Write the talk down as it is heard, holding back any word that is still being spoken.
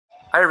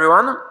Hi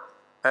everyone,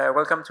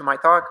 welcome to my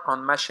talk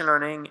on machine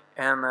learning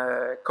and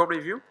code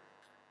review.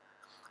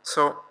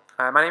 So,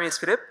 my name is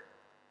Philippe.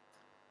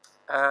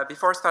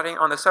 Before starting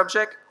on the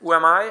subject, who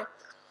am I?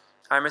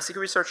 I'm a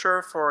security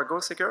researcher for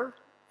GoSecure.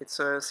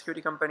 It's a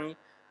security company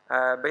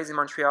based in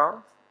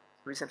Montreal,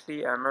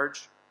 recently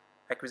merged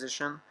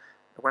acquisition,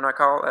 when I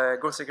call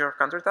GoSecure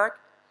Counterattack.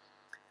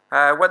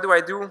 What do I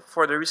do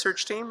for the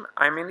research team?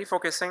 I'm mainly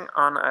focusing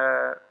on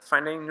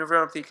finding new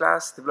vulnerability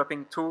class,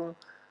 developing tool.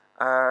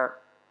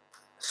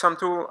 Some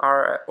tools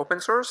are open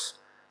source,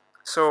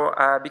 so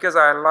because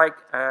I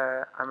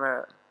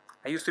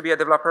used to be a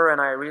developer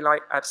and I really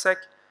like AppSec,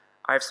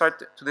 I've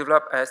started to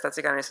develop a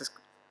static analysis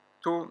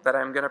tool that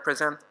I'm going to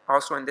present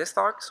also in this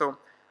talk. So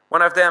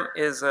one of them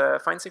is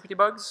Find Security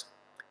Bugs.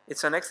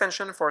 It's an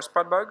extension for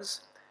spot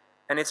bugs,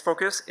 and its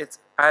focus it's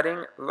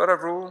adding a lot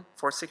of rule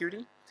for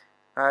security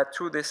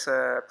to this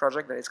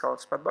project that is called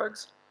Spot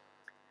Bugs.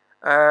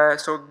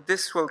 So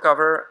this will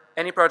cover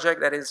any project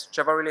that is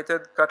Java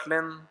related,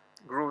 Kotlin,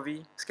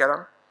 Groovy,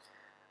 Scala.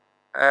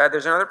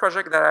 There's another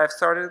project that I've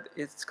started.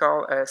 It's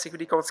called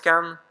Security Code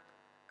Scan.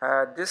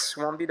 This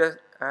won't be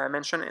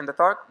mentioned in the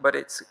talk, but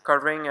it's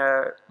covering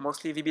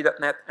mostly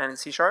VB.NET and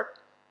C#.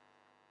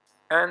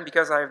 And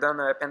because I've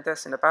done pen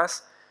tests in the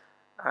past,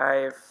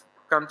 I've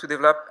come to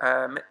develop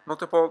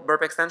multiple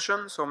burp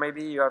extensions. So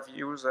maybe you have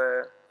used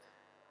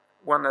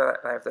one that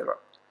I've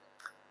developed.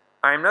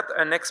 I'm not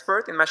an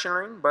expert in machine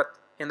learning, but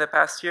in the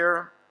past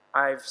year,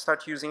 I've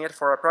started using it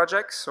for a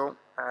project. So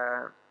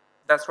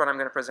that's what I'm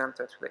going to present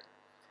today.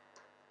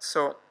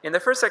 So in the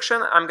first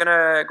section, I'm going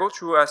to go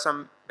through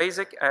some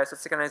basic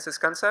statistical analysis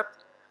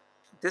concept.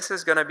 This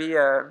is going to be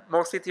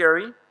mostly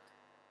theory.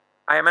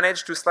 I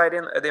managed to slide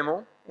in a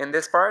demo in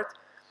this part,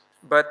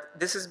 but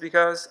this is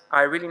because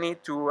I really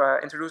need to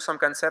introduce some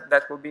concept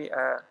that will be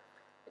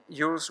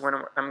used when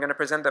I'm going to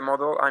present the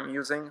model I'm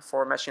using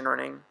for machine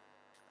learning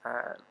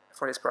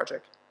for this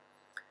project.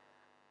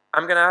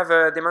 I'm going to have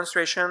a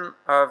demonstration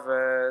of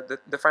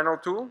the final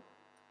tool,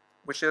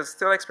 which is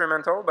still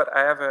experimental, but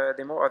I have a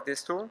demo of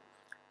this tool.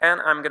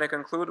 And I'm going to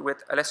conclude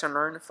with a lesson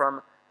learned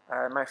from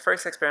my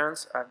first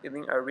experience of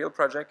building a real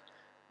project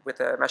with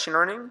machine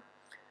learning.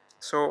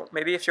 So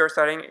maybe if you're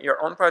starting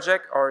your own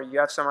project or you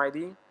have some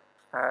idea,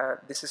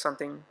 this is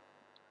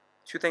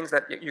two things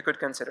that you could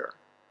consider.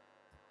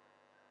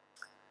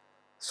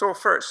 So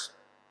first,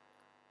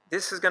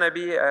 this is going to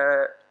be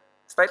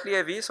slightly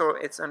heavy, so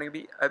it's going to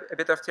be a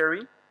bit of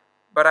theory,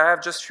 but I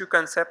have just few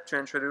concepts to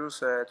introduce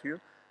to you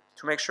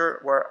to make sure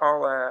we're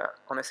all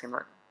on the same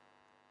line.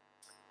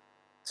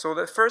 So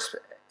the first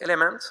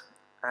element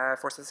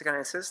for statistical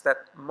analysis that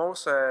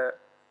most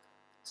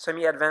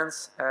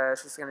semi-advanced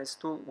statistical analysis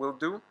tool will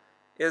do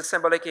is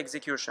symbolic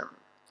execution.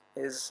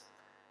 Is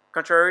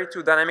contrary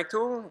to dynamic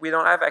tool, we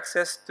don't have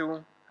access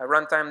to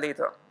runtime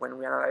data when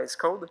we analyze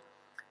code.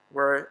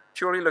 We're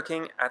purely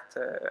looking at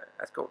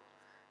code.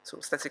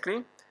 So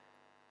statically,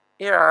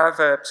 here I have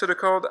a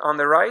pseudocode on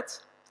the right,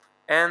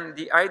 and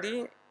the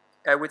idea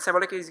with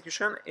symbolic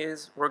execution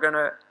is we're going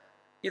to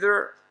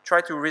either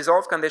try to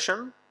resolve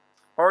condition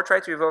or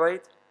try to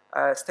evaluate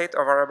a state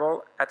of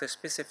variable at a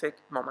specific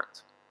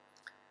moment.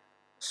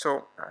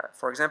 So,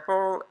 for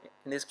example,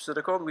 in this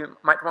pseudocode, we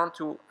might want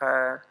to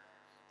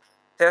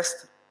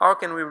test how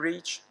can we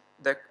reach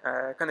the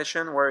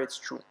condition where it's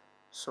true.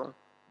 So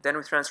then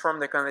we transform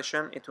the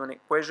condition into an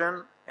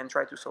equation and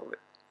try to solve it.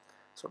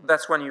 So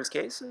that's one use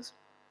case.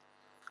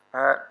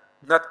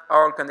 Not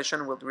all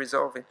conditions will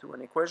resolve into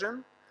an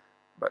equation,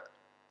 but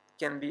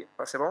it can be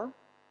possible.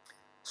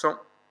 So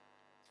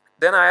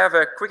then I have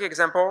a quick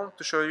example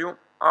to show you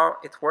how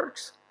it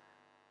works.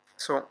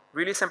 So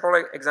really simple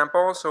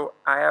example. So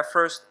I have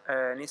first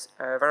a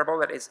variable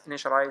that is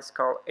initialized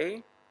called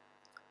A,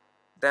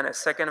 then a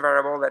second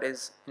variable that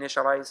is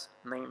initialized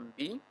named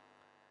B,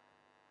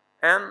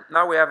 and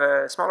now we have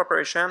a small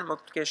operation,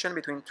 multiplication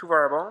between two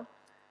variables.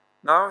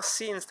 Now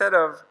C, instead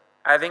of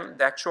having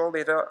the actual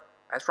data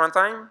at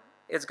runtime,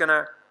 it's going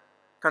to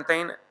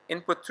contain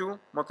input 2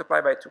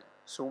 multiplied by 2.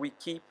 So we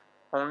keep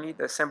only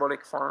the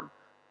symbolic form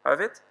of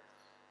it.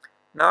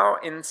 Now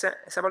in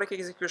symbolic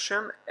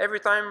execution,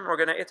 every time we're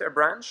going to hit a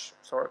branch,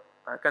 so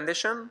a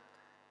condition,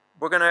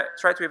 we're going to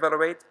try to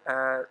evaluate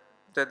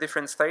the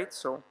different states.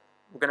 So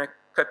we're going to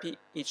copy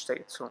each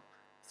state. So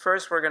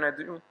first we're going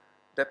to do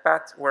the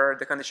path where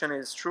the condition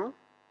is true.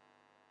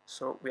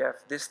 So we have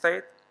this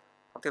state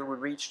until we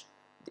reach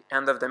the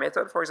end of the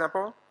method, for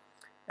example.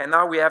 And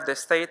now we have the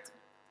state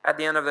at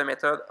the end of the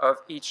method of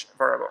each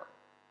variable.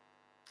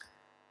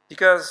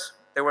 Because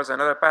there was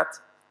another path,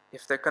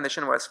 if the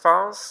condition was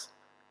false,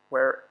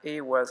 where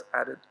A was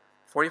added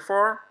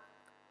 44,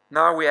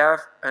 now we have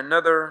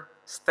another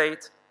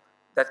state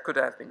that could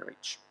have been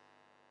reached.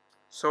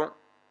 So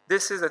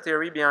this is the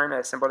theory behind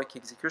a symbolic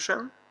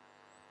execution.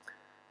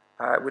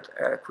 With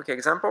a quick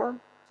example.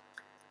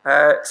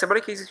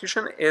 Symbolic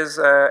execution is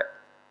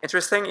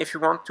interesting if you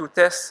want to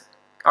test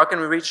how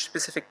can we reach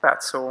specific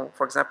paths. So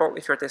for example,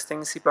 if you're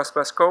testing C++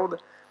 code, a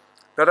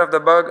lot of the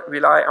bugs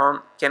rely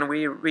on can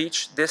we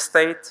reach this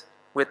state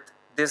with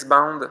this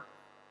bound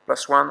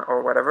 +1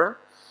 or whatever.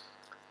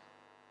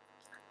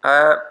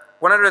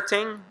 One other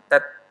thing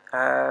that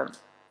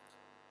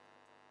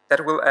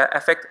that will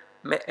affect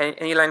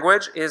any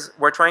language is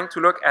we're trying to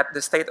look at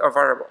the state of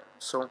variable.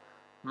 So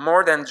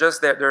more than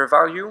just their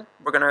value,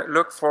 we're going to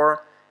look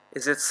for,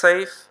 is it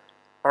safe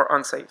or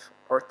unsafe,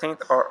 or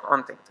tainted or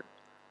untainted.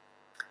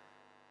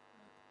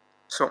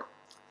 So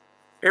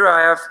here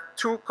I have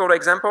two code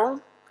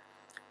examples.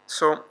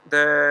 So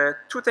the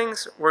two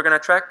things we're going to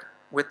track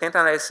with taint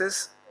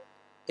analysis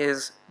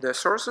is the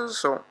sources.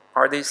 So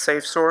are they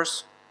safe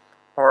source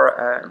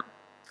or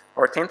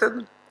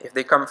tainted if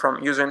they come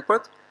from user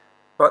input?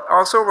 But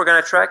also we're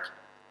going to track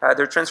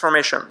their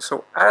transformation.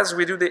 So as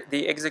we do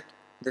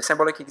the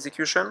symbolic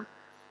execution,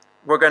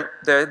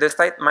 the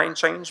state might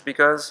change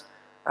because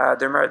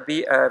there might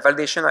be a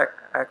validation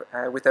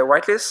with a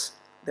whitelist.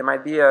 There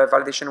might be a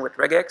validation with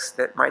regex.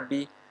 There might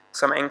be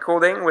some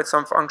encoding with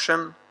some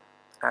function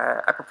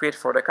appropriate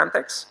for the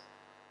context.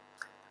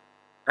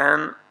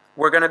 And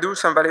we're going to do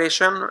some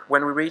validation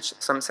when we reach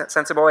some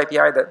sensible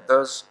API that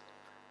does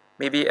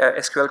maybe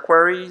SQL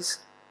queries,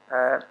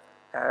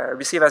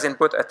 receive as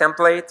input a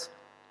template,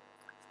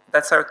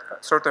 that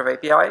sort of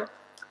API.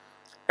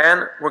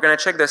 And we're going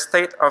to check the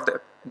state of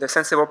the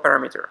sensible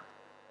parameter.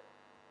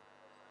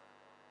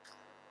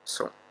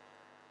 So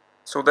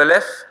the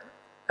left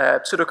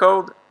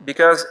pseudocode,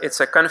 because it's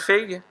a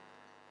config,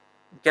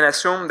 you can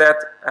assume that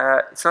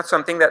it's not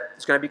something that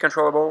is going to be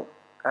controllable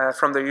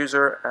from the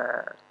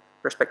user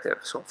perspective,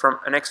 so from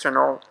an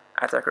external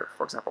attacker,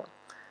 for example.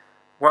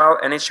 While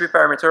an HTTP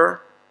parameter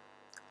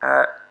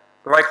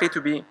likely to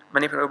be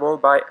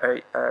manipulable by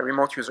a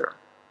remote user.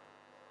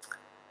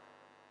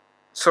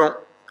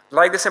 So,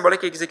 like the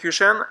symbolic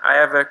execution, I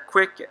have a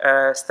quick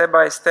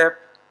step-by-step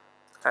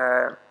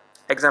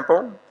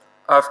example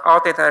of how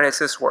data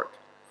analysis works.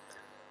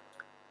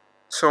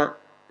 So,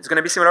 it's going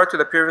to be similar to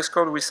the previous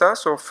code we saw.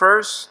 So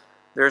first,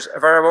 there's a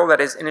variable that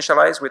is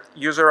initialized with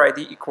user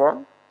ID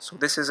equal. So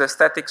this is a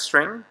static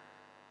string.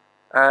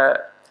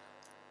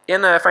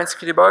 In find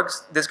security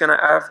bugs, this is going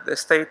to have the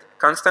state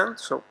constant,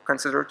 so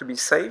considered to be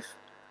safe.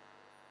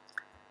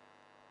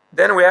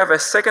 Then we have a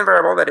second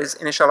variable that is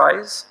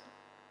initialized.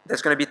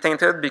 That's going to be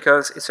tainted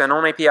because it's a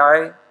known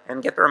API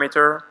and get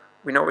parameter.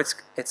 We know it's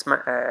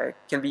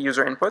can be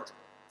user input.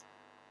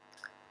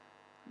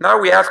 Now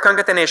we have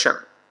concatenation.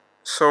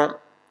 So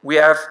we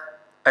have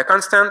a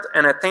constant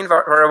and a taint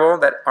variable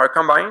that are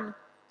combined.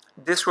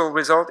 This will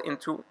result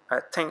into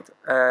taint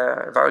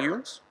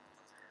values,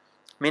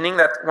 meaning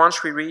that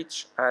once we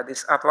reach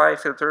this apply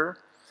filter,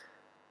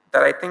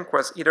 that I think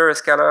was either a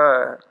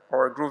Scala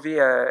or Groovy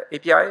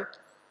API,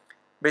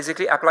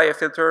 basically apply a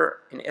filter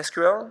in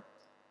SQL.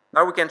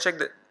 Now we can check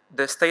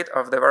the state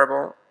of the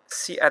variable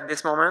C at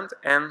this moment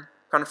and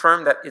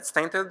confirm that it's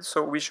tainted,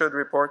 so we should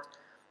report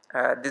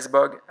this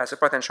bug as a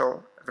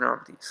potential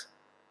vulnerabilities.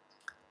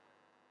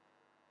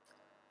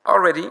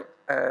 Already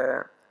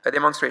a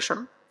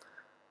demonstration.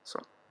 So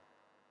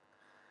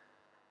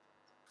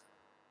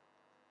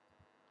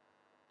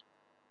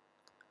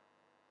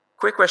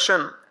quick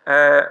question.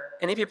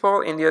 Any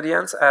people in the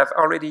audience have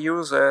already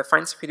used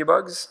find security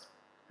bugs?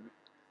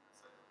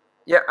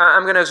 Yeah,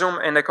 I'm going to zoom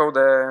in the code.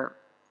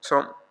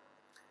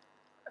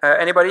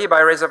 Anybody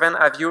by raise of hand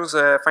have used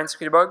find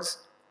security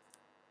bugs?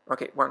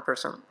 Okay, one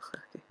person.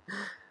 Okay.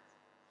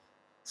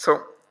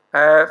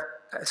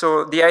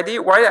 So the idea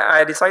why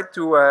I decided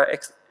to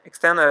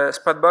extend a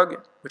spot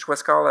bug, which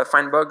was called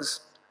find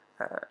bugs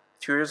a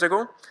few years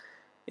ago,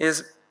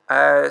 is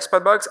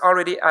spot bugs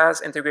already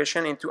has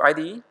integration into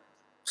IDE.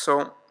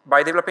 So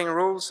by developing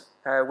rules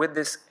with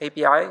this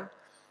API,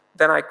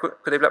 then I could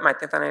develop my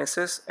taint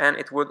analysis, and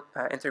it would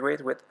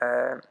integrate with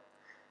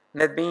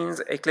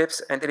NetBeans,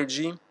 Eclipse,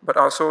 IntelliJ, but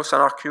also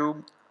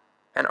SonarQube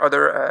and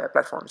other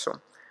platforms.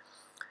 So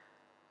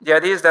the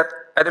idea is that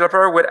a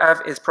developer would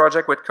have his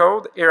project with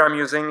code. Here I'm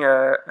using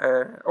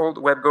an old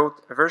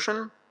WebGoat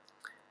version.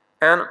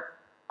 And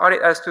all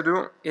it has to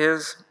do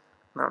is,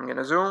 now I'm going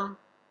to zoom,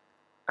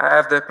 I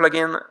have the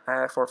plugin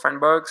for find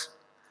bugs,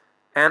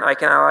 and I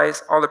can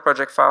analyze all the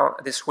project file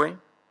this way.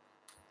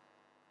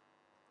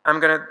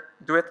 I'm going to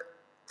do it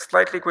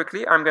slightly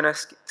quickly. I'm going to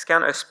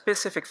scan a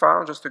specific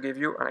file just to give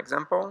you an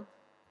example.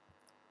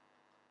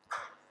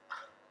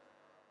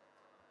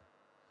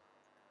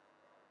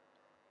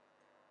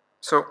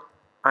 So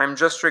I'm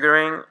just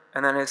triggering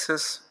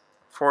analysis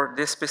for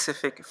this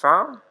specific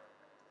file.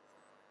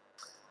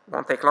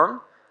 Won't take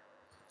long.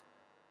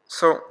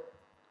 So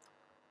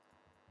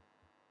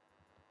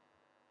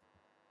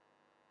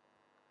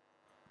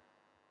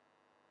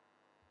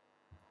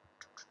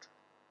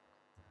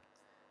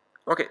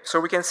okay, so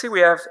we can see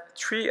we have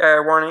three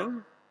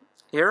warnings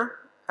here.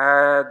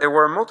 There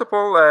were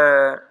multiple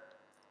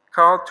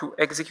calls to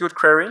execute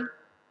query,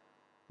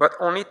 but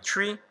only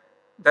 3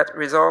 that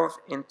resolve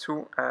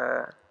into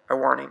a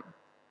warning.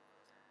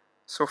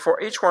 So for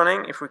each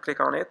warning, if we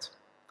click on it,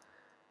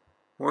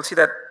 we'll see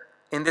that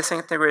in this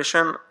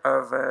integration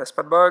of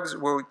spot bugs,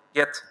 we'll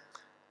get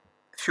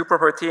a few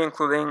properties,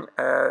 including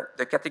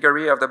the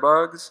category of the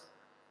bugs,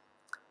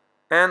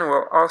 and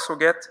we'll also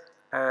get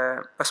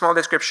a small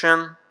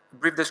description,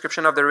 brief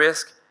description of the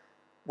risk,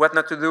 what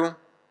not to do,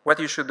 what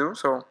you should do.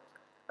 So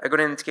a good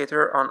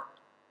indicator on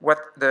what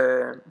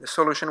the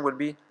solution would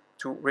be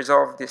to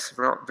resolve these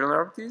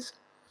vulnerabilities.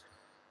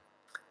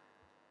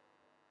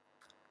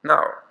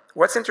 Now,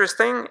 what's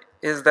interesting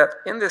is that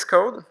in this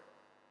code,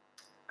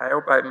 I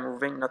hope I'm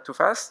moving not too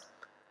fast,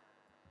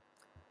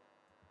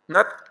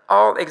 not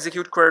all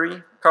execute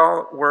query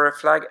call were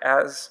flagged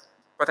as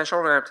potential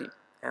vulnerability.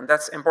 And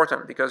that's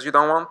important because you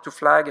don't want to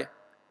flag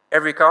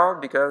every call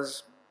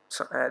because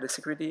the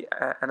security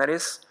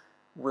analyst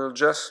will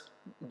just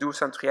do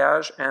some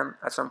triage and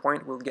at some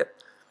point will get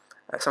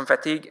some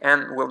fatigue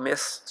and will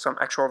miss some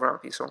actual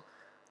vulnerability. So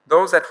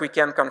those that we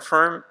can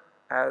confirm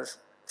as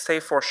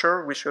safe for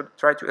sure, we should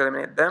try to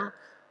eliminate them.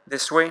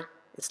 This way,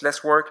 it's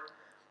less work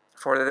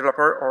for the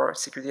developer or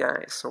security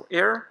analyst. So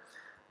here,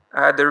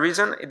 the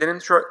reason it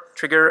didn't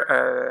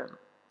trigger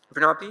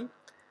vulnerability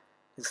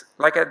is,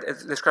 like I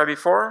described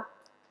before,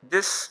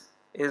 this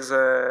is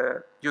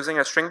using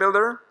a string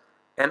builder,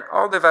 and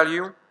all the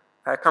value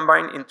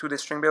combined into the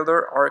string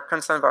builder are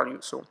constant value.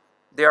 So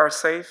they are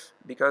safe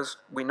because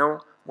we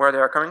know where they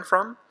are coming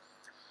from.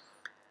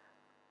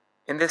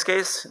 In this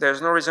case, there's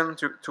no reason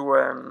to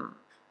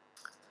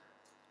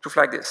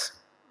flag this.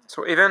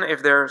 So even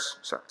if there's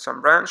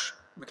some branch,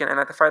 we can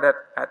identify that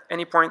at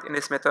any point in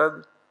this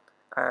method,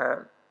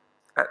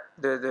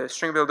 the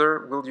string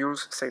builder will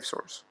use safe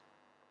source.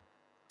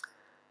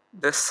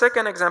 The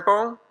second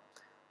example,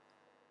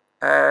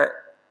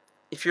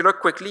 if you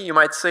look quickly, you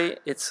might say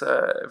it's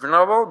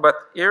vulnerable, but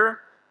here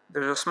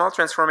there's a small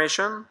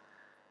transformation.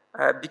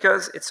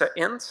 Because it's an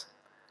int,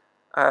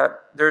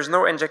 there's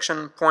no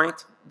injection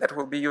point that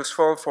will be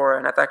useful for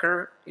an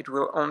attacker. It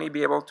will only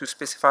be able to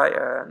specify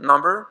a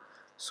number,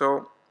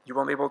 so you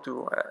won't be able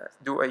to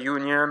do a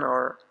union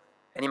or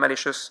any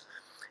malicious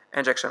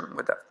injection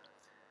with that.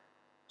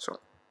 So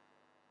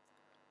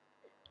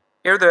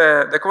here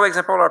the code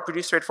examples are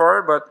pretty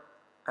straightforward, but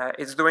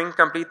it's doing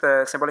complete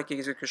symbolic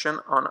execution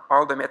on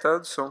all the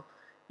methods. So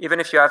even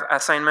if you have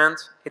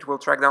assignment, it will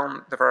track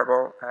down the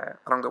variable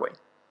along the way.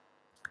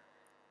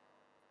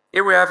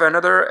 Here we have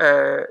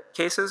another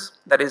cases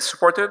that is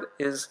supported.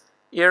 Is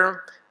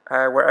here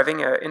we're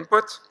having an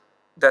input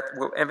that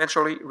will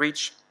eventually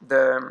reach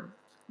the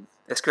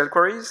SQL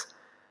queries.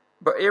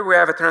 But here we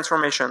have a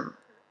transformation.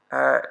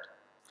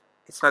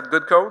 It's not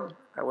good code.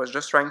 I was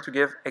just trying to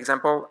give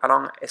example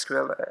along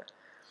SQL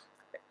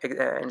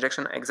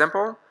injection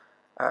example.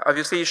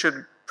 Obviously, you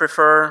should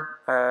prefer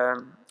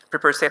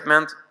prepare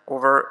statement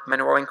over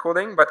manual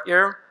encoding, but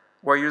here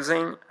we're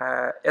using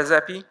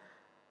SAP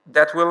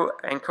that will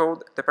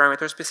encode the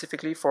parameters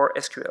specifically for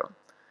SQL.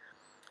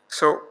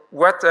 So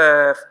what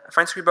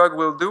FindScreenBug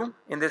will do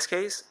in this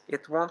case,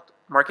 it won't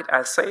mark it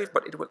as safe,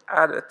 but it will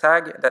add a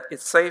tag that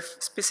is safe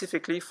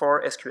specifically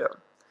for SQL.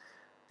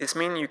 This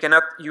means you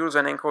cannot use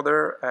an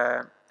encoder,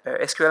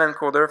 SQL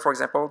encoder, for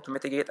example, to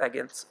mitigate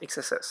against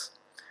XSS,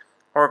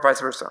 or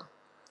vice versa.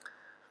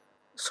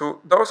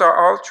 So those are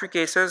all three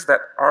cases that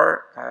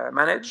are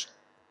managed.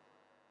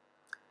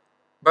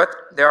 But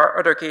there are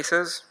other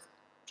cases,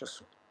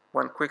 just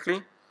one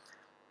quickly,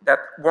 that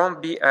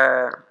won't be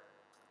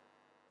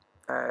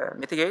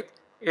mitigate.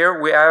 Here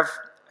we have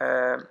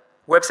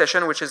web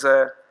session, which is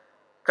a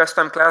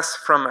custom class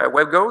from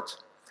WebGoat.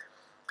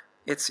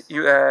 It's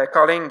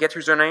calling get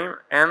username,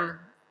 and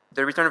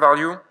the return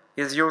value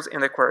is used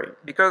in the query.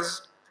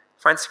 Because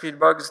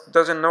FindScreenBug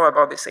doesn't know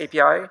about this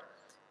API,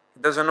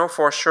 it doesn't know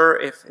for sure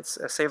if it's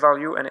a safe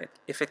value and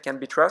if it can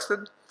be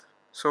trusted.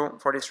 So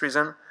for this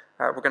reason,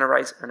 we're going to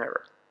raise an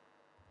error.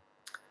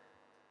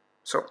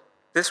 So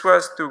this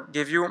was to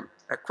give you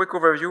a quick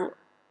overview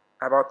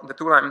about the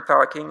tool I'm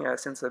talking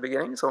since the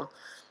beginning, so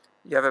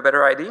you have a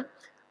better idea.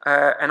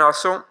 And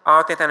also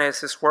how data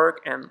analysis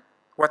work and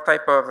what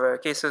type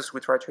of cases we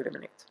try to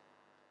eliminate.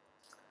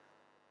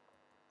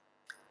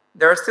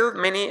 There are still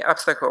many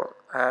obstacles.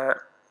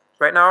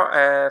 Right now,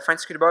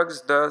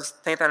 FindScreenBug does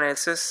data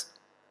analysis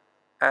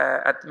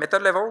at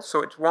method level,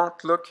 so it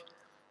won't look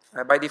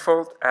by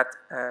default at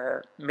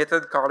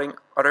method calling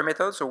other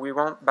methods, so we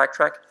won't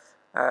backtrack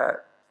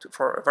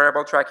for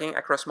variable tracking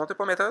across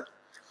multiple methods.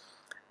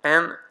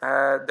 And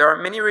there are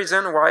many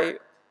reasons why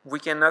we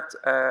cannot,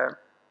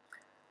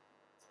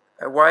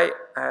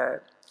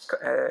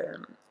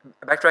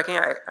 backtracking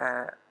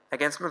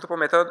against multiple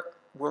methods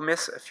will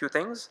miss a few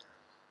things.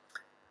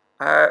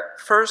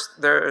 First,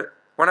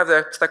 one of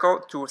the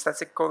obstacles to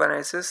static code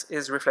analysis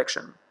is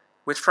reflection.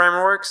 With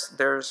frameworks,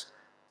 there's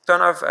a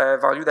ton of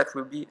value that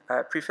will be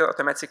pre-filled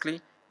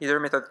automatically, either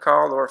method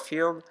call or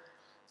field,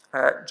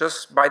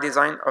 just by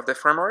design of the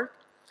framework.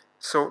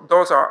 So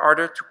those are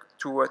harder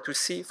to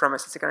see from a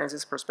static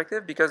analysis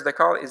perspective because the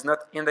call is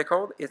not in the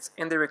code, it's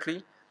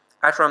indirectly.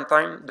 At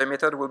runtime, the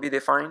method will be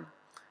defined.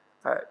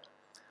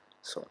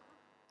 So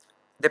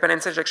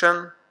dependency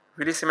injection,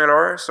 really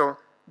similar. So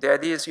the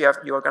idea is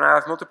you're going to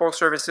have multiple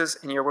services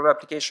in your web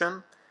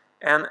application,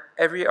 and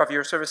every of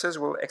your services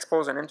will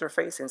expose an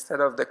interface instead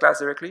of the class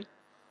directly.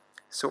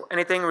 So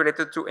anything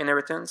related to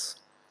inheritance,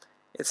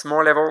 it's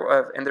more level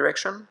of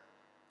indirection.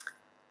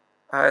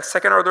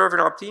 Second order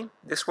vulnerability,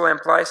 this will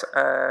imply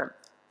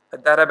a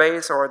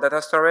database or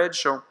data storage.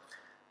 So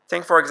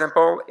think, for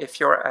example, if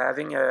you're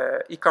having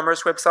an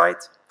e-commerce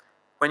website,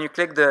 when you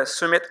click the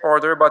submit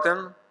order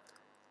button,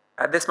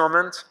 at this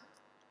moment,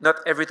 not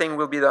everything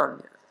will be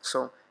done.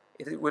 So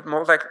it would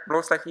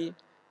most likely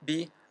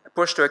be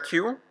pushed to a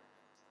queue.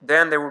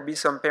 Then there will be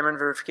some payment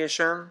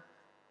verification.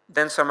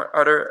 Then some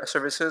other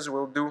services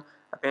will do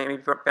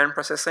payment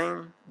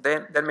processing.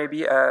 Then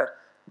maybe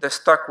the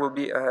stock will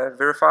be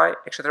verified,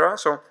 etc.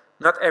 So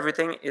not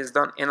everything is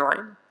done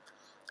inline.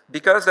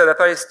 Because the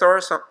data is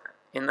stored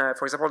in,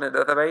 for example, in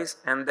the database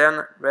and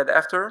then read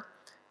after,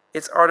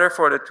 it's harder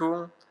for the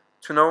tool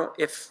to know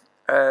if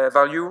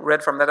value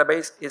read from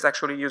database is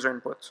actually user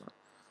input. So.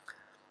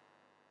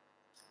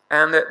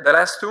 And the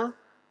last two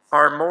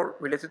are more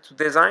related to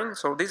design.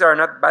 So these are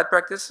not bad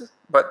practices,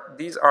 but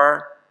these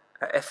are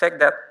effects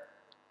that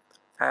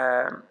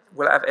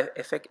will have an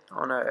effect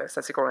on a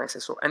statistical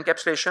analysis. So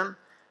encapsulation,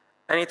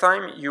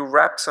 anytime you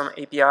wrap some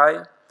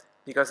API,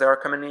 because they are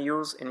commonly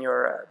used in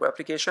your web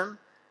application,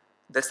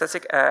 the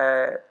static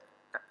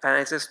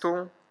analysis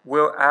tool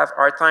will have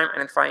hard time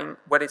identifying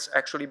what is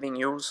actually being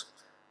used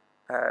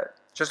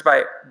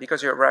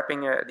because you're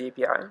wrapping the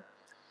API.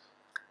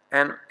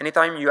 And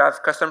anytime you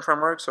have custom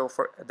frameworks, so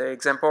for the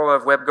example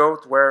of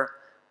WebGoat, where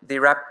they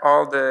wrap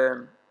all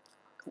the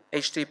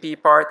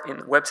HTTP part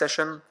in web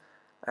session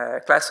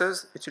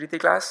classes, utility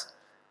class,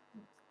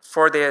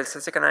 for the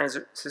static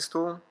analysis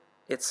tool,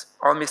 it's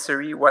all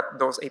mystery what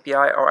those API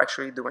are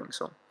actually doing.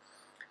 So,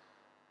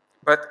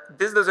 but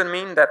this doesn't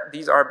mean that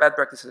these are bad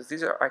practices.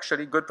 These are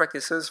actually good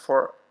practices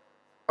for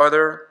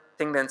other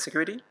things than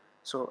security.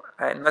 So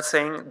I'm not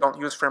saying don't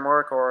use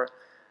framework or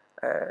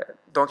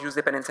don't use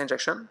dependency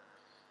injection.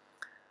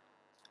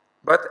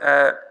 But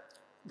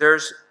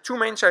there's two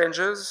main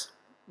challenges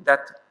that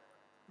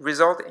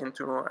result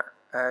into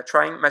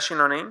trying machine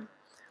learning.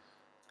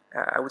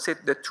 I would say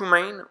the two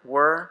main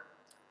were,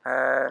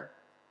 I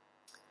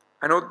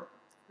know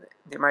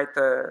they might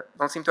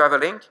don't seem to have a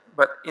link,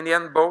 but in the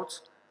end both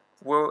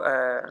will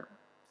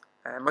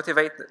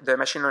motivate the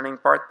machine learning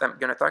part that I'm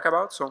going to talk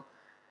about. So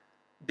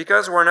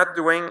because we're not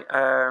doing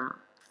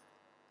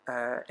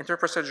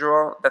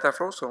interprocedural data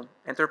flow, so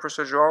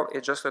interprocedural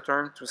is just a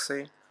term to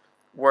say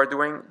we're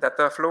doing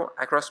data flow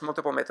across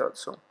multiple methods.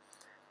 So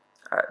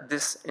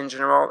this, in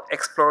general,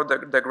 explore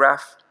the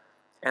graph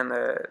and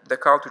the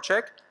call to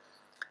check.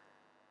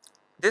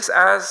 This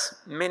has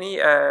many.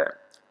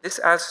 This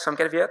has some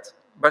caveat,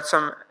 but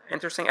some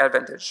interesting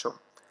advantage. So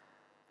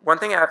one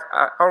thing I've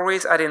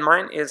always had in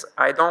mind is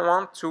I don't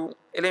want to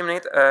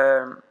eliminate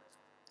a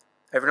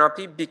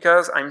vulnerability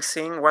because I'm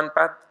seeing one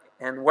path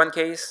and one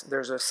case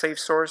there's a safe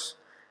source,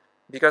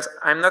 because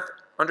I'm not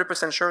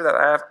 100% sure that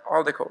I have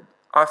all the code.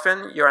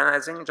 Often you're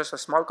analyzing just a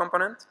small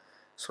component,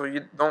 so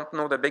you don't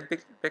know the big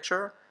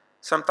picture.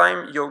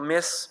 Sometimes you'll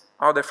miss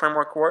how the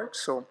framework works.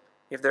 So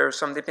if there's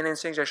some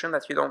dependency injection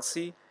that you don't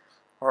see,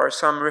 or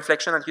some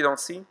reflection that you don't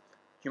see,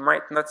 you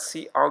might not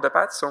see all the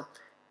paths. So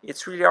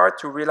it's really hard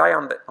to rely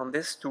on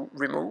this to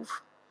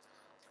remove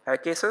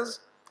cases.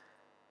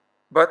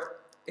 But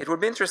it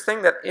would be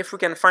interesting that if we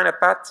can find a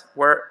path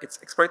where it's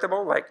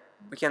exploitable, like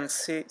we can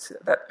see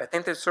that a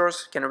tainted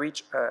source can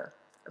reach a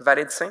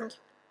valid sync,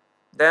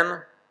 then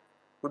it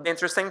would be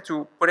interesting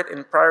to put it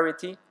in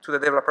priority to the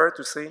developer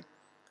to say,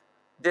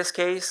 this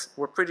case,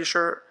 we're pretty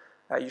sure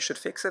you should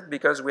fix it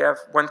because we have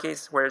one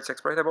case where it's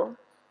exploitable.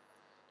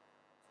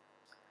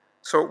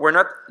 So we're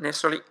not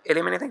necessarily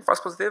eliminating false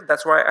positive.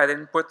 That's why I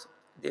didn't put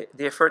the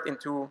effort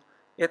into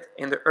it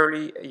in the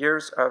early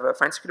years of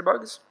find security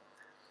bugs.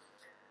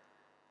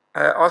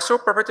 Also,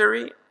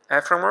 proprietary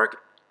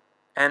framework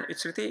and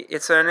utility,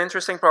 it's an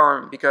interesting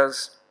problem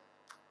because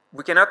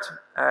we cannot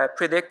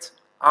predict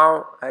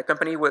how a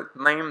company will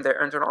name their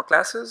internal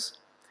classes.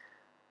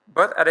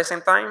 But at the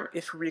same time,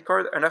 if we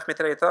record enough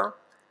metadata,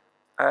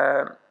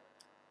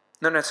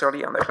 not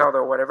necessarily on the cloud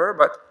or whatever,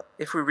 but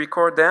if we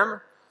record them,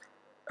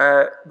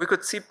 we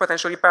could see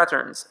potentially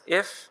patterns.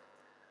 If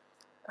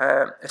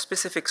a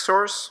specific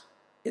source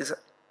is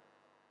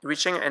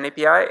reaching an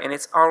API and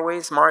it's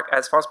always marked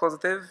as false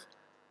positive,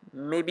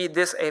 maybe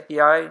this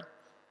API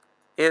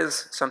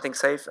is something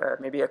safe,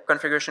 maybe a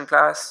configuration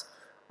class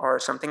or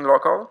something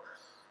local.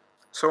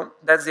 So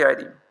that's the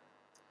idea.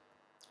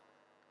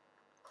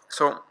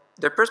 So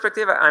the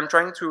perspective I'm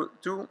trying to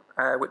do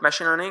with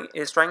machine learning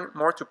is trying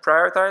more to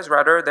prioritize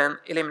rather than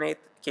eliminate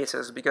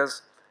cases,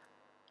 because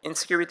in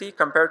security,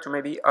 compared to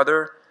maybe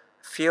other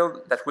fields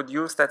that would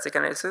use static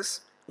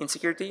analysis, in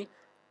security,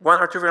 one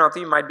or two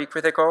vulnerabilities might be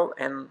critical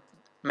and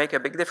make a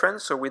big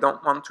difference, so we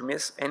don't want to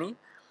miss any.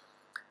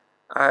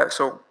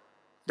 So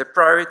the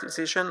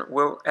prioritization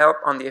will help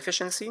on the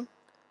efficiency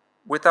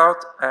without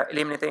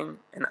eliminating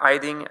and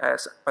hiding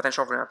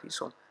potential vulnerabilities.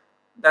 So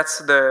that's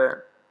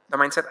the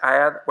mindset I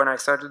had when I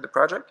started the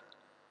project.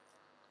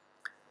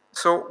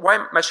 So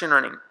why machine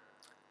learning?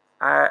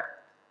 I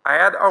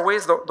had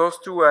always those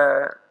two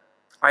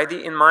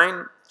idea in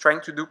mind,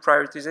 trying to do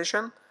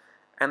prioritization,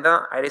 and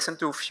then I listened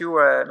to a few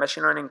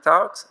machine learning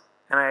talks,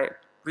 and I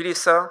really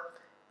saw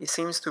it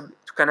seems to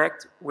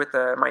connect with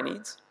my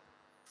needs.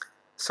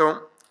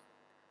 So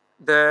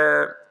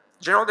The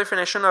general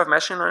definition of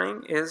machine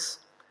learning is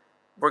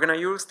we're going to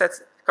use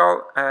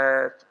statistical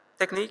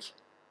technique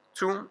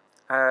to,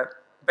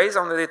 based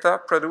on the data,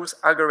 produce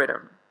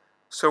algorithm.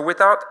 So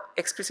without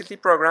explicitly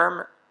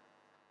program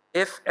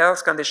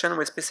if-else condition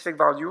with specific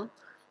value,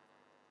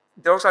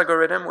 those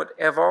algorithms would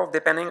evolve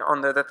depending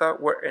on the data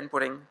we're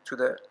inputting to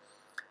the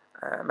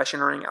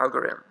machine learning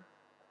algorithm.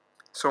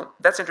 So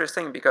that's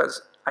interesting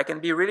because I can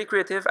be really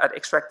creative at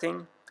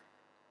extracting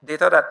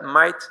data that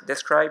might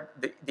describe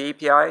the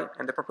API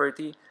and the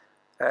property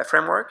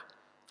framework,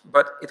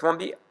 but it won't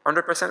be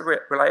 100%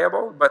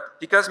 reliable. But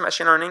because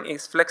machine learning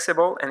is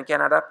flexible and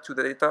can adapt to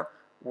the data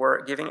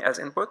we're giving as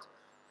input,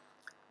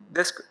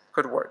 this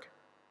could work.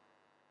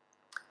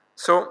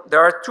 So there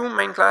are two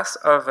main classes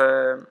of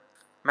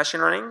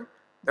machine learning.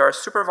 There are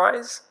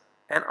supervised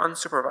and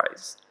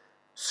unsupervised.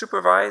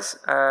 Supervised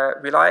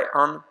rely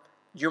on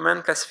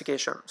human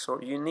classification. So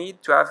you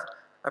need to have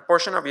a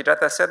portion of your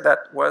data set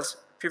that was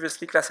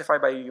previously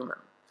classified by a human.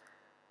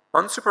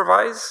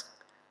 Unsupervised,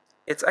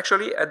 it's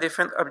actually a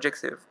different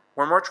objective.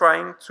 We're more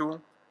trying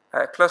to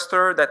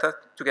cluster data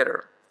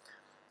together.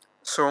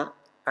 So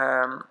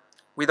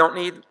we don't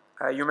need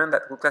a human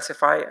that will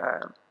classify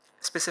a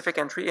specific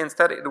entry.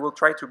 Instead, it will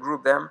try to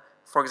group them.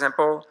 For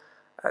example,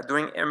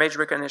 doing image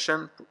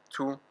recognition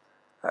to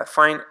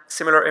find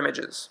similar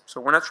images.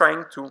 So we're not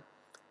trying to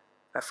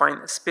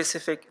find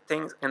specific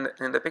things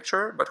in the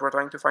picture, but we're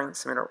trying to find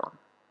similar one.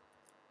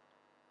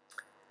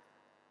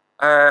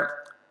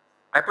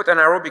 I put an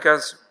arrow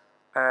because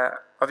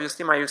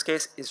obviously my use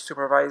case is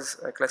supervised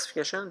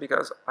classification,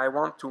 because I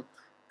want to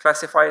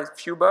classify a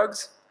few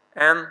bugs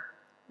and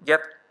get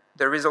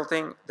the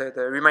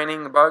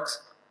remaining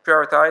bugs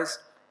prioritized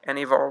and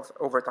evolve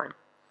over time.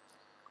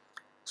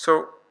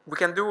 So we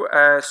can do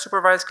a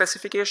supervised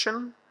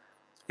classification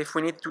if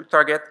we need to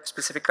target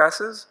specific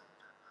classes.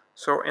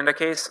 So in the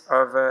case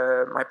of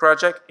my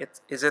project,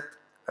 is it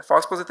a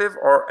false positive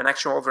or an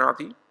actual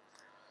vulnerability?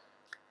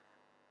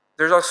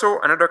 There's also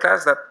another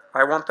class that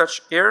I won't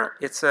touch here.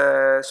 It's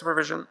a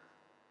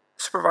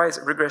supervised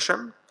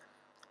regression.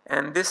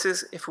 And this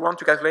is if we want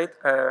to calculate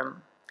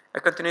a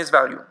continuous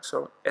value.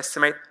 So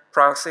estimate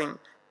price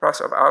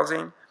of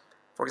housing,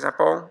 for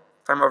example,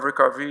 time of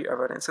recovery of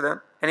an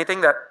incident,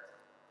 anything that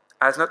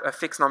has not a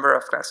fixed number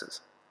of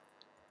classes.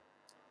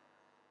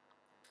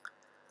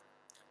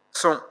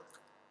 So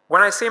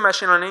when I say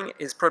machine learning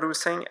is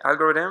producing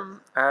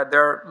algorithm,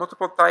 there are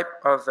multiple types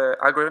of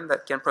algorithm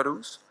that can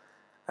produce.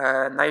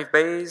 Naive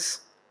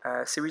Bayes,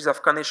 series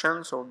of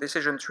conditions, so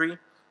decision tree.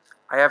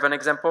 I have an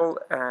example,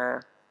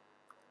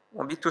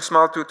 won't be too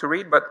small to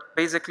read, but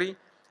basically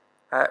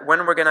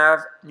when we're going to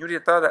have new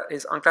data that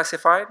is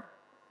unclassified,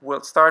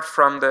 we'll start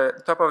from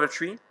the top of the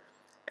tree,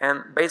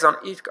 and based on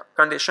each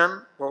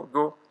condition, we'll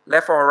go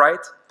left or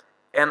right,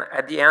 and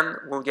at the end,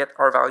 we'll get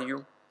our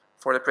value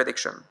for the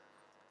prediction.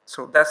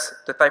 So that's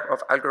the type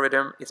of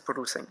algorithm it's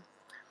producing.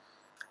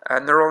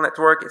 Neural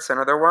network is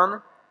another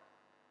one.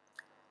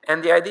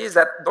 And the idea is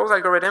that those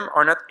algorithms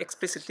are not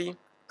explicitly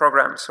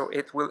programmed. So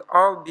it will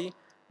all be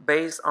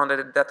based on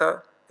the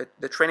data,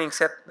 the training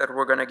set that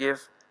we're going to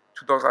give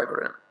to those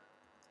algorithms.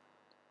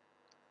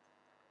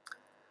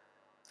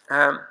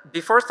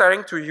 Before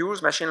starting to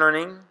use machine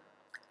learning,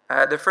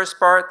 the first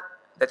part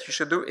that you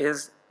should do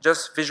is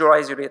just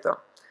visualize your data.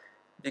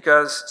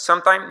 Because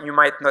sometimes you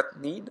might not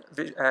need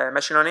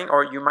machine learning,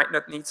 or you might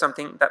not need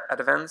something that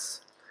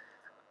advanced.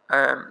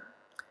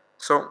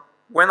 So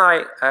when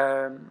I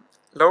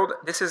load,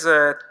 this is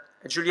a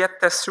Juliet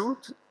test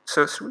suite.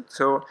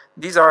 So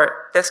these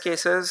are test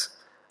cases,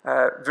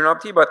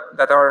 vulnerability, but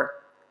that are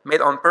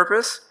made on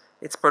purpose.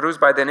 It's produced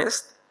by the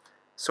NIST.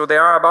 So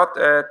there are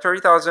about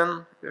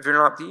 30,000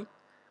 vulnerability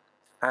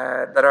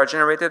that are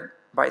generated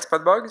by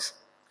spot bugs.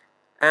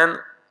 And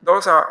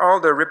those are all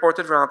the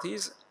reported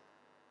vulnerabilities.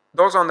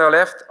 Those on the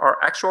left are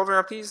actual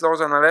vulnerabilities. Those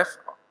on the left,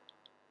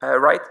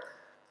 right,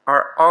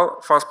 are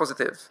all false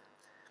positive.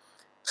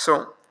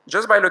 So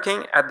just by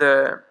looking at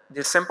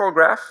this simple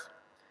graph,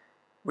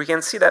 we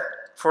can see that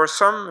for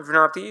some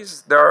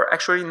vulnerabilities, there are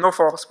actually no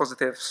false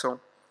positives.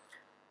 So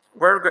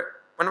when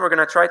we're going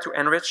to try to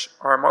enrich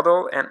our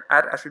model and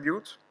add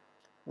attribute,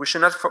 we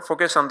should not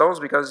focus on those,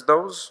 because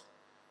those,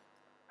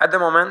 at the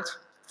moment,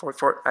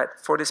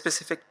 for the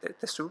specific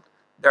test suite,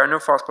 there are no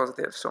false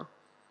positives. So.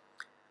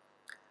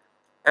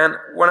 And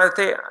one other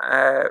thing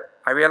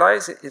I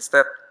realized is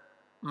that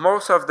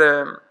most of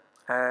the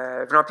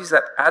vulnerabilities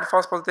that had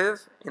false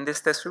positive in this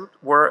test suite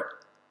were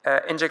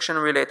injection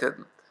related.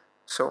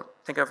 So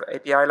think of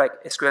API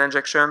like SQL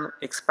injection,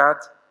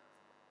 XPath,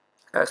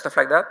 stuff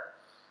like that.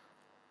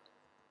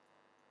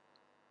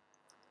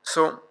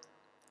 So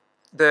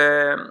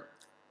the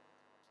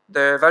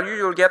value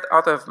you'll get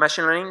out of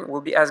machine learning will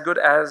be as good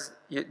as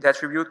the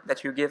attribute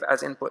that you give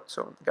as input.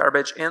 So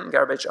garbage in,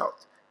 garbage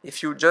out.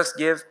 If you just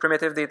give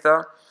primitive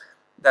data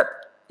that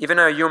even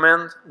a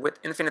human with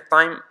infinite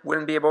time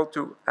wouldn't be able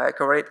to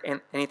correlate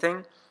in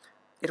anything,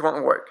 it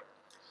won't work.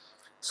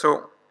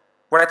 So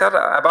what I thought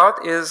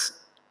about is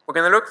we're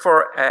going to look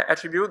for an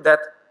attribute that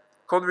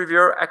code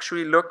reviewer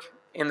actually look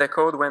in the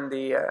code when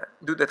they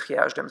do the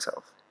triage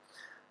themselves.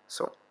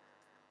 So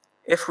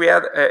if we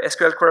add a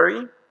SQL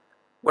query,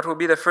 what will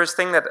be the first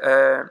thing that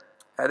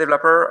a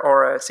developer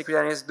or a security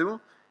analyst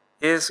do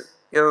is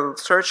he'll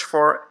search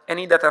for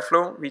any data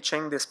flow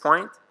reaching this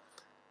point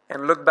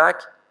and look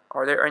back,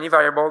 are there any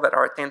variables that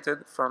are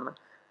tainted from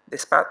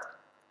this path?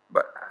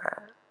 But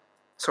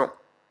so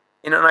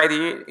in an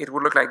IDE, it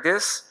would look like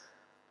this.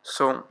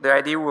 So the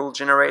IDE will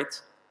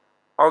generate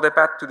all the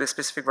path to the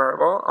specific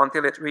variable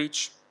until it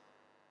reach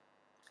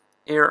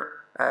here.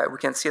 We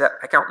can see that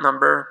account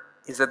number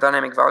is the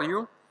dynamic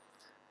value.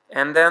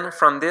 And then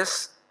from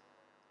this,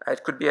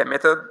 it could be a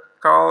method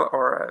call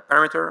or a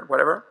parameter,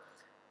 whatever.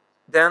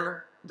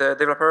 Then the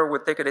developer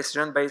would take a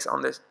decision based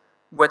on this,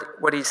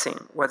 what he's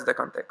seeing, what's the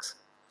context.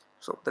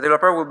 So the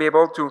developer will be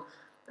able to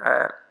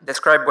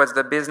describe what's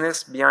the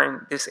business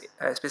behind this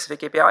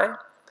specific API.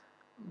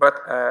 But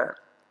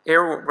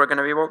here we're going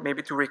to be able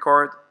maybe to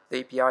record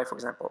the API, for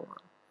example.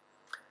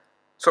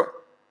 So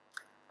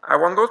I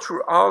won't go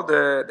through all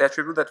the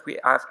attributes that we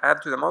have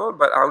added to the model,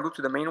 but I'll go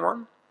to the main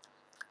one.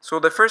 So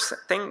the first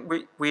thing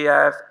we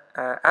have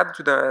added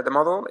to the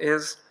model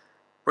is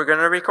we're going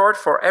to record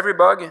for every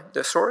bug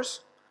the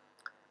source.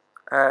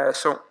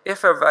 So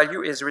if a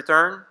value is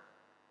returned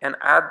and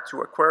add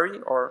to a query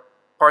or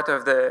part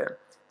of the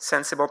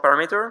sensible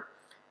parameter,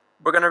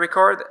 we're going to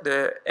record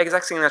the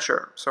exact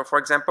signature. So for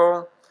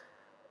example,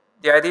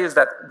 the idea is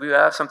that we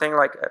have something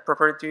like a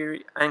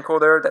proprietary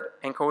encoder that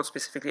encodes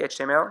specifically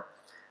HTML.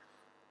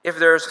 If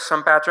there's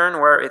some pattern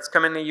where it's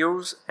commonly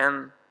used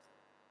and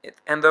it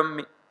end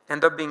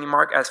up being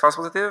marked as false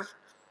positive,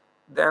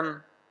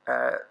 then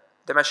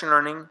the machine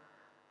learning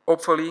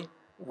hopefully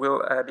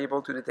will be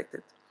able to detect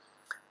it.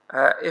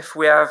 If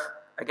we have,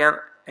 again,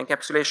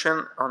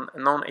 encapsulation on a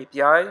known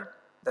API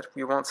that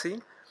we won't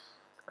see,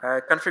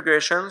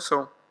 configuration,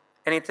 so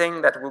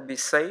anything that will be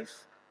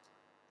safe,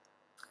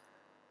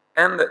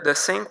 and the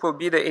sync will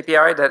be the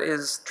API that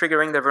is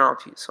triggering the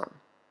vulnerability, so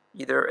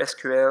either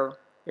SQL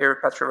or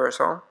path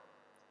traversal.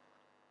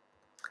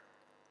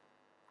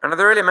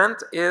 Another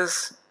element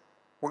is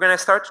we're going to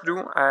start to do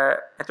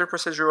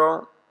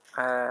interprocedural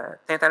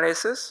taint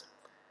analysis,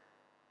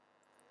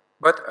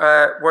 but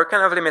we're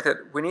kind of limited.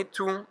 We need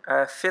to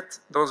fit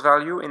those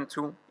values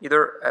into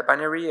either a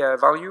binary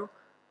value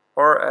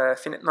or a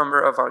finite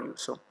number of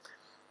values. So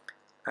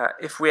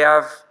if we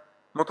have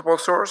multiple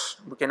sources,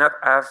 we cannot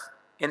have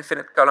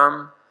infinite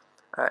column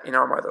in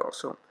our model.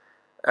 So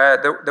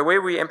the way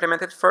we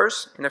implement it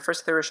first, in the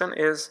first iteration,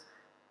 is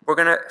we're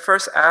going to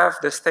first have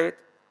the state,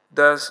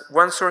 does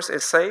one source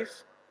is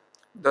safe,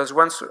 does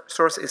one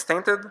source is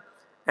tainted,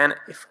 and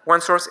if one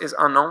source is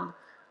unknown,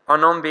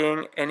 unknown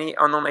being any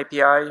unknown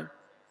API.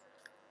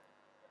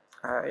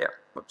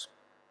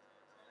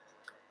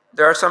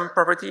 There are some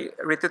property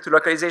related to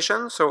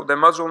localization, so the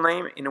module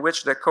name in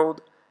which the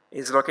code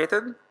is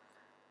located,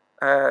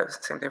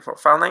 same thing for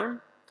file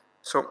name.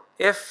 So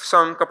if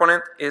some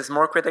component is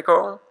more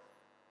critical,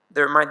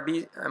 there might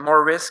be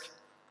more risk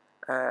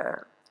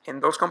in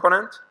those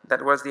components.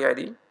 That was the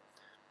idea.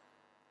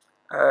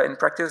 In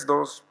practice,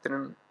 those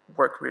didn't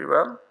work really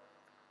well.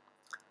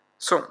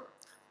 So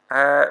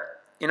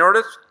in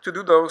order to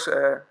do those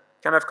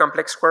kind of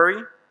complex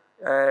query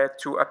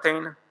to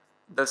obtain,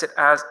 does it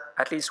has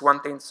at least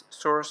one taint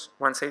source,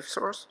 one safe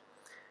source,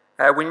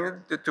 we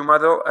need to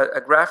model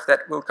a graph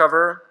that will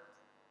cover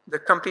the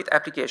complete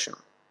application.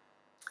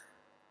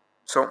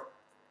 So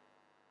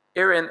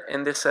here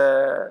in this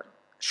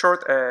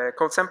short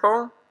code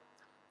sample,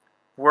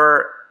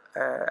 we're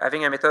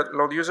having a method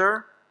load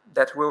user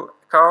that will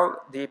call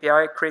the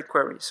API create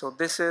query. So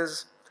this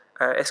is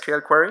a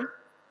SQL query,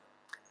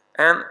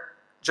 and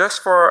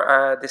just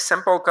for the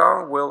sample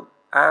call, we'll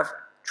have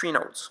 3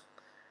 nodes.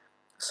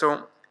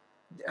 So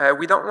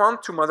we don't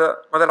want to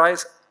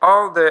modelize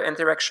all the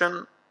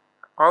interaction,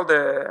 all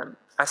the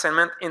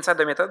assignment inside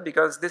the method,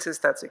 because this is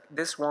static.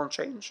 This won't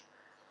change.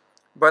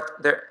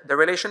 But the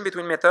relation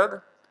between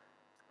method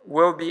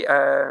will be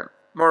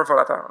more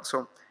volatile.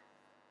 So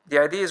the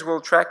idea is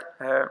we'll track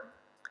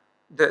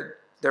the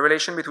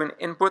relation between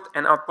input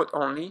and output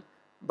only,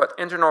 but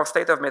internal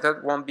state of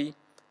method won't be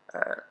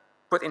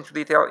put into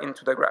detail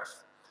into the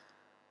graph.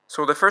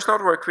 So the first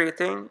node we're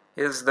creating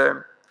is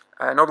the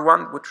node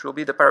 1, which will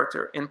be the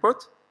parameter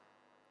input,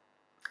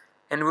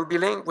 and will be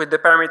linked with the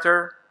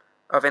parameter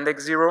of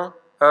index 0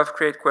 of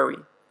create query.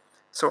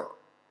 So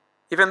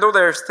even though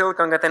there's still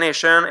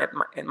concatenation,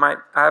 it might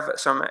have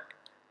some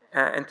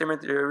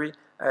intermediary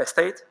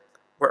state,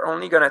 we're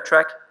only going to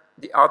track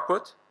the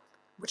output,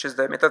 which is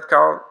the method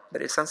call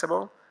that is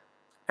sensible,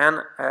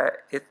 and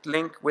it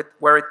linked with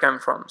where it came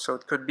from. So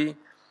it could be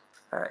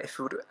if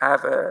we would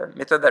have a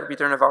method that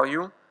return a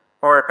value,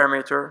 or a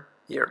parameter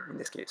here in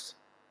this case.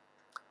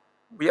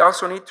 We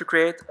also need to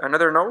create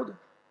another node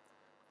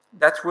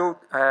that will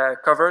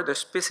cover the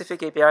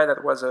specific API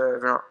that was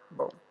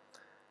vulnerable.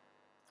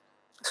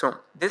 So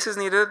this is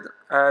needed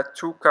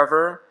to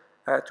cover,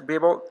 to be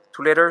able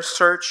to later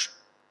search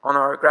on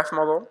our graph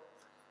model.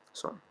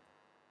 So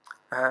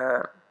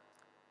I'm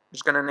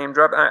just going to name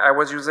drop. I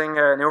was using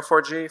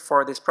Neo4j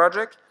for this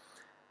project.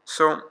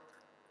 So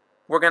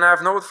we're going to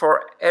have node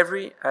for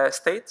every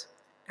state,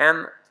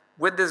 and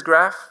with this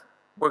graph,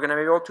 we're going to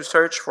be able to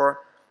search for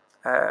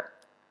a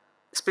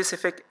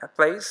specific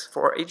place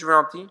for each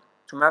vulnerability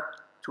to map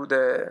to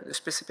the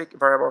specific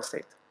variable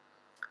state.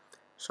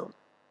 So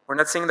we're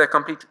not seeing the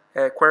complete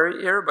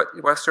query here, but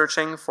it was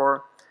searching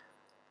for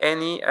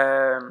any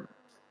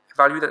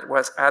value that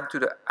was added to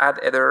the add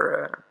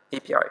header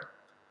API.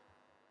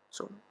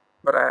 So,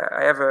 but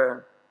I have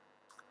a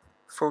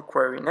full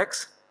query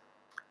next.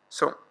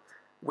 So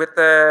with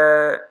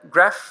the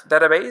graph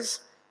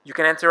database, you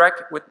can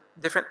interact with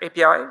different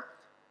API.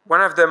 One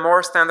of the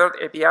more standard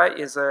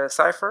API is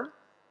Cypher.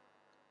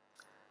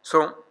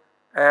 So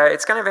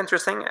it's kind of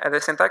interesting, the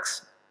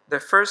syntax.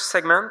 The first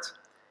segment,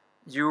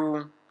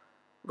 you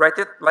write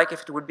it like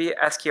if it would be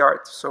ASCII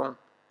art. So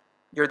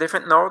your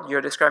different node,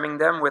 you're describing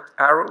them with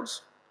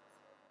arrows.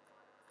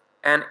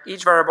 And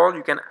each variable,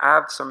 you can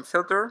add some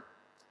filter,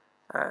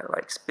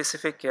 like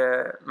specific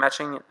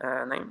matching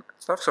name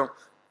stuff. So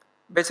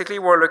basically,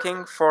 we're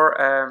looking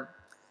for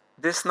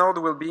this node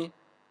will be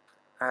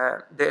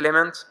the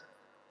element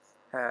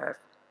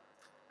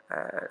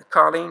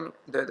calling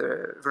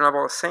the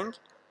vulnerable sync.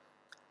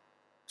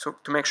 So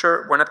to make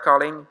sure we're not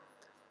calling,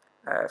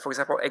 for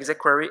example, exec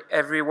query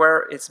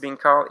everywhere it's being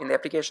called in the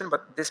application,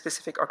 but this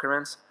specific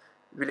occurrence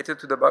related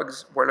to the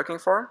bugs we're looking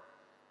for.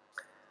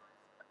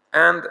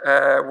 And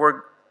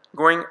we're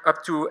going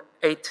up to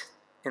 8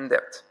 in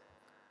depth.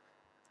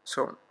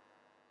 So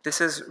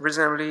this is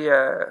reasonably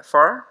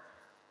far.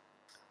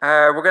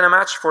 We're going to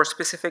match for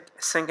specific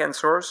sync and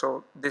source,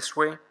 so this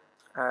way,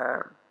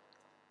 yeah.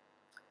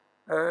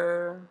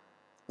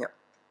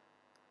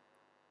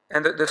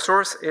 And the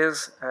source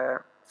is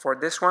for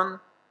this one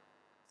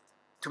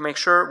to make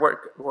sure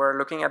we're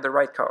looking at the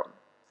right call.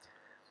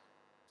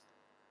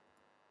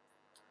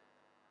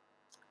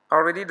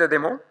 Already the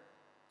demo.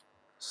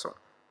 So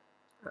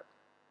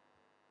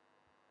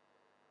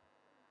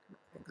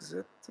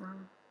exit.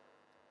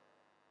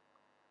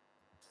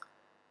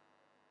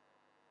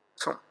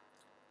 So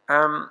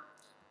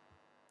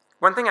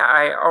one thing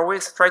I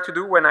always try to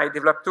do when I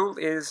develop tool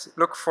is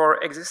look for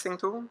existing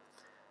tool,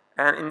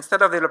 and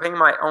instead of developing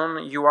my own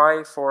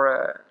UI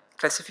for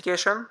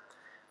classification,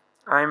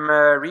 I'm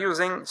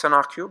reusing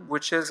SonarQube,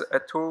 which is a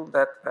tool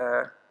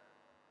that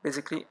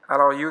basically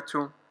allows you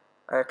to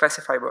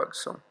classify bugs.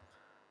 So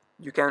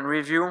you can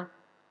review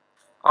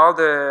all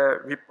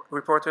the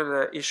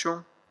reported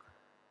issue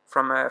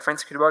from find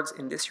security bugs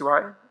in this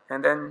UI,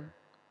 and then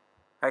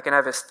I can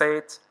have a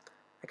state.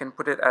 I can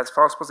put it as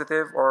false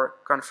positive or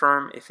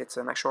confirm if it's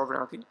an actual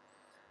vulnerability.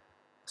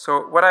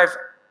 So what I've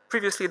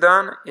previously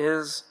done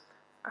is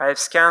I've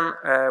scanned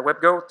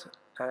WebGoat,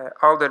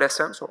 all the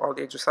lessons, so all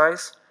the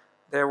exercise.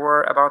 There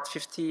were about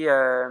 50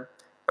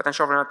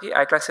 potential vulnerability.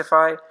 I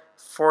classify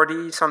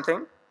 40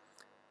 something,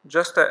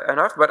 just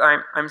enough, but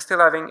I'm still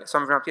having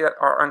some vulnerability that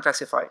are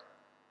unclassified.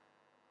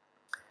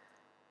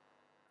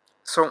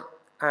 So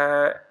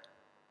at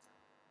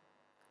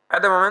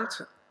the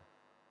moment,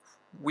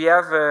 we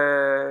have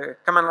a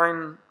command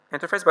line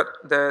interface, but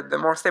the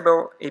more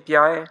stable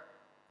API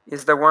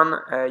is the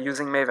one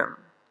using Maven.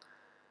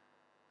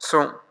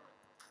 So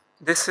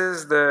this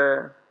is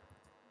the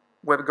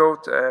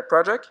WebGoat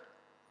project.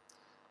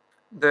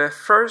 The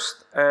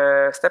first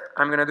step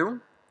I'm going to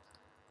do,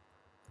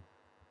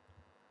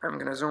 I'm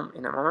going to zoom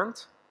in a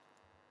moment.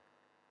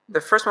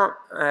 The first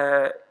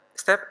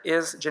step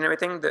is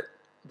generating the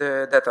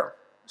data.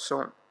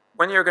 So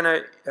when you're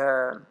going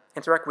to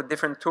interact with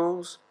different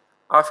tools,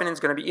 often it's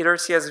going to be either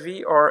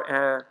CSV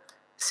or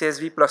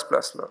CSV++.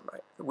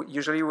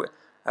 Usually,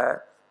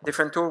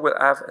 different tool will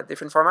have a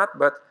different format,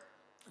 but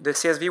the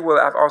CSV will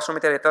have also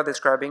metadata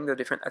describing the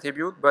different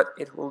attribute, but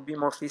it will be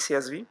mostly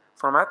CSV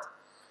format.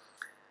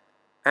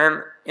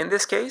 And in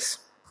this case,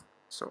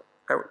 so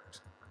I'm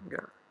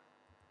going to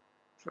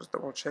just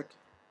double check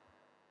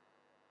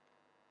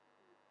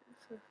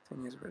if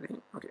everything is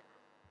ready. Okay.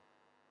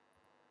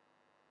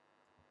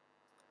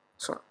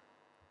 So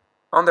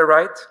on the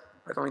right,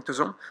 I don't need to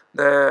zoom.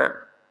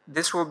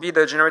 This will be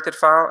the generated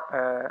file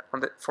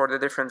for the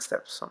different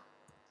steps.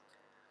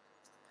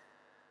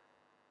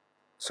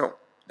 So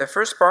the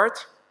first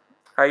part,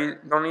 I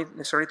don't need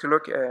necessarily to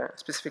look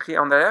specifically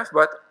on the left,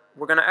 but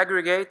we're going to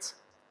aggregate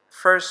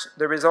first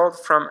the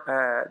result from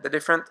the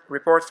different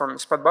reports from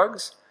spot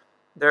bugs.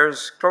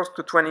 There's close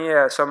to 20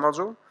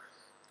 submodules.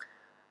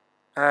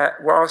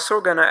 We're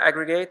also going to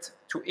aggregate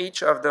to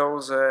each of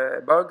those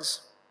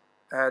bugs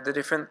the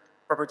different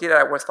property that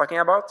I was talking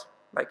about,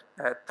 like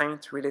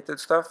taint-related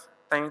stuff,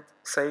 taint,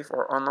 safe,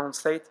 or unknown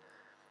state,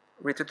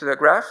 related to the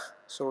graph.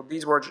 So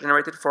these were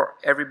generated for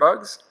every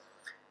bugs.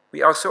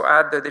 We also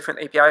add the different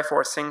API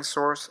for sync,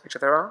 source,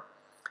 etc.,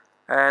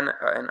 and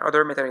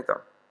other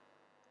metadata.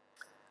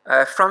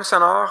 From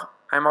Sonar,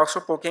 I'm also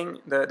poking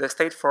the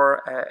state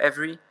for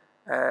every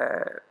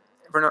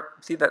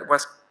vulnerability that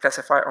was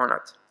classified or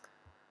not.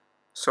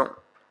 So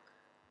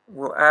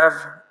we'll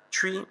have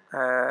 3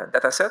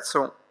 datasets.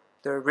 So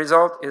the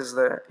result is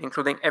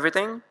including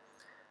everything.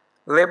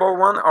 Label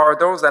 1 are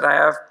those that I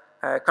have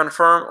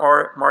confirm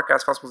or mark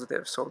as false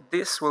positive. So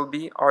this will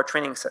be our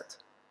training set.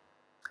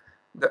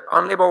 The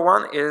unlabeled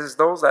one is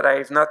those that I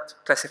have not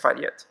classified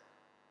yet.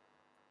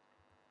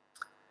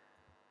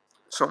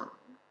 So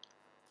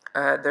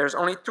there's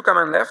only two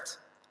commands left.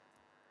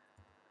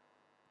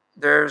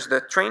 There's the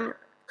train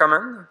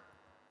command.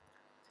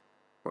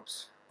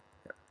 Oops.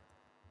 Yeah.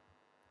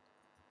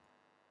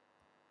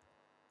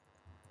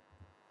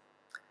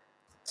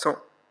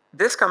 So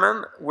this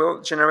command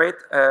will generate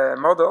a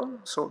model.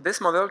 So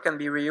this model can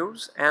be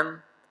reused,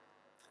 and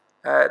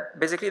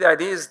basically the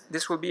idea is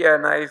this will be a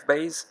naive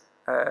Bayes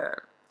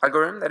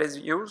algorithm that is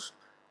used.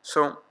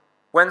 So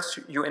once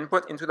you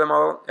input into the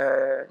model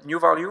new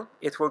value,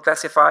 it will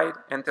classify it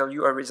and tell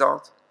you a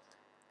result.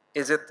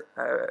 Is it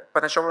a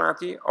potential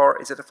vulnerability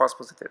or is it a false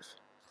positive?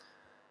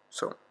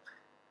 So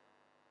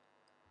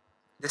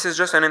this is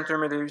just an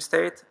intermediary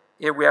state.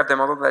 Here we have the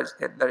model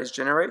that is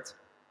generated.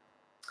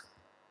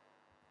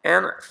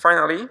 And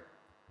finally,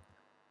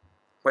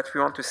 what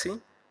we want to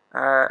see,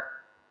 we're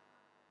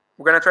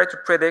going to try to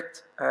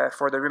predict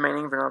for the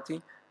remaining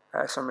vulnerability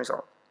some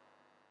result.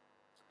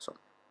 So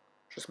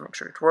just make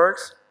sure it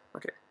works.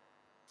 Okay.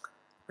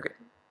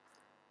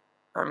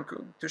 I'm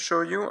going to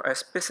show you a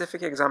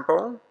specific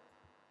example.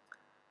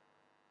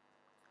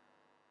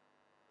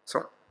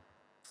 So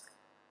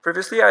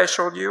previously I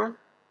showed you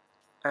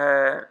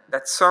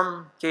that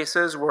some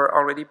cases were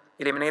already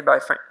eliminated by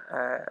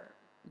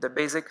the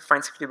basic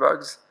find security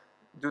bugs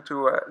due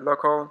to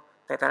local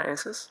data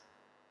analysis.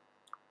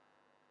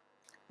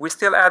 We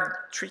still had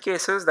 3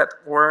 cases that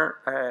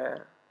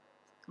were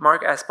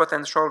marked as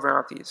potential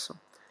vulnerabilities.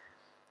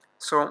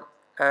 So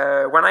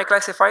when I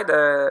classified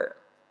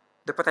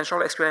the potential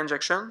SQL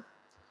injection,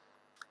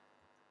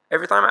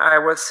 every time I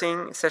was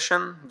seeing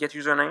session get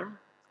username,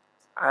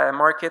 I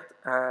mark it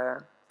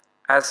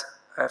as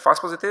false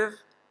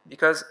positive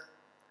because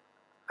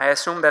I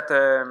assume that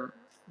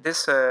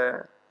this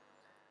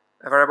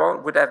variable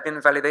would have been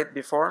validated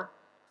before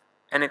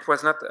and it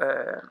was not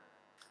a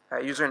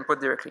user input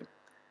directly.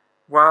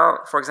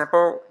 While, for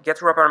example,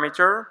 get raw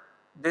parameter,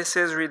 this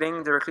is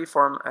reading directly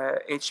from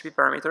HTTP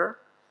parameter.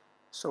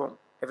 So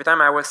every time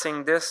I was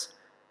seeing this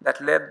that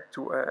led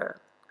to a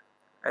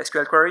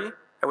SQL query,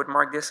 I would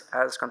mark this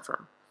as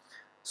confirmed.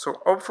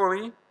 So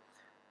hopefully,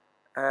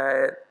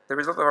 the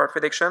result of our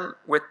prediction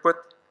would put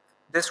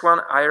this one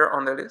higher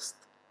on the list.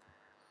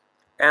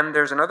 And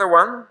there's another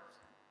one,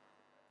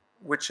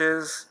 which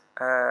is,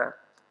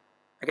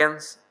 again,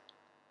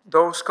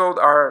 those code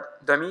are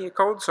dummy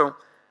code. So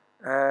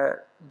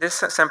this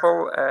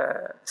sample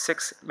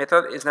 6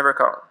 method is never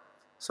called.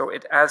 So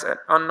it has an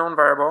unknown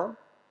variable.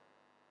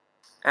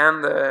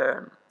 And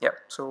yeah,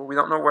 so we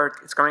don't know where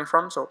it's coming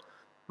from. So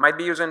might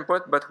be user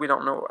input, but we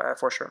don't know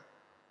for sure.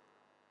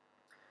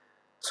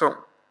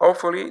 So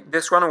hopefully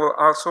this one will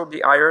also be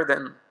higher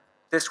than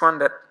this one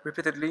that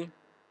repeatedly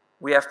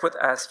we have put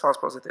as false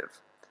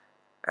positive,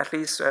 at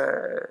least 2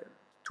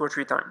 or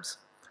 3 times.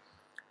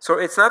 So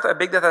it's not a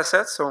big data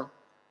set, so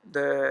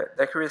the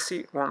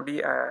accuracy won't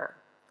be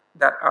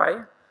that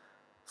high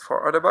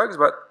for other bugs,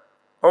 but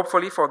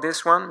hopefully for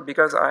this one,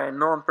 because I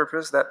know on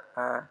purpose that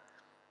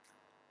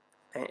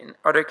in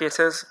other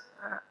cases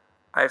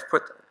I've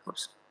put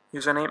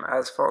username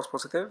as false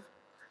positive.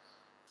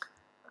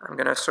 I'm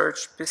going to search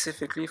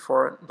specifically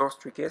for those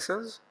 3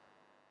 cases.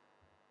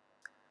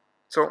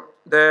 So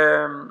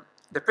the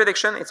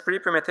prediction, it's pretty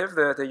primitive,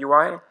 the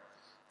UI.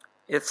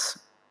 It's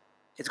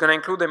going to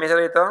include the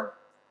metadata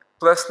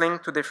plus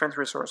link to different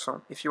resources.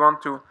 So if you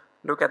want to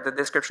look at the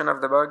description of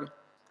the bug,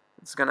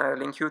 it's going to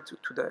link you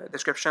to the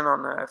description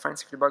on Find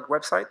Security Bug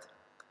website.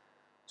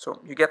 So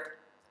you get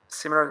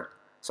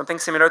something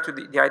similar to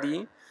the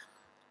IDE,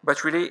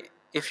 but really,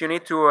 if you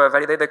need to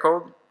validate the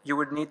code, you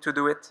would need to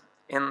do it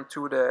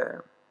into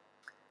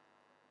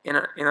in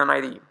an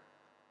IDE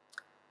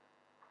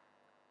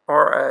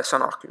or a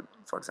Sonar Cube,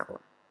 for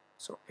example.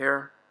 So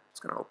here it's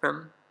going to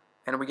open,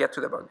 and we get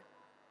to the bug.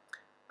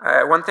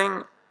 One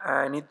thing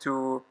I need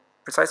to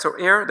precise. So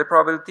here the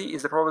probability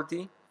is the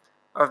probability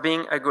of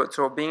being a good,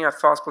 so being a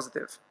false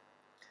positive.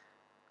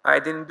 I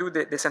didn't do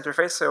this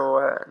interface, so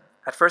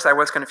at first I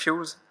was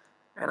confused,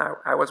 and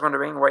I was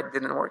wondering why it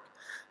didn't work.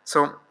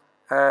 So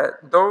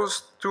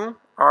those 2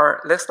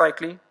 are less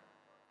likely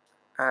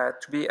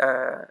to be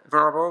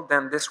vulnerable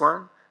than this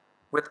one,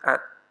 with at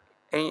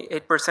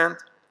 8%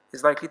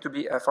 is likely to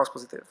be a false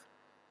positive.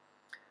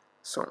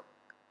 So,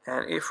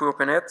 and if we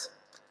open it,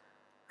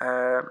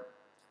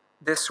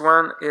 this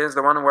one is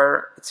the one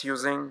where it's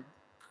using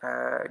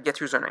get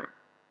username.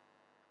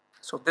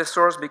 So this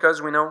source,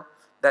 because we know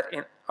that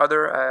in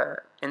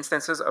other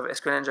instances of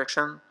SQL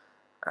injection,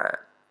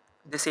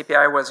 this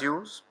API was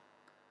used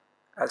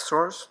as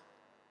source,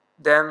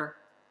 then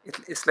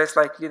it's less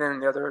likely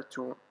than the other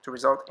to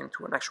result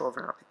into an actual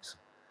vulnerabilities.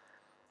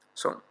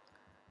 So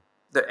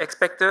the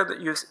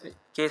expected use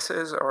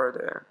cases or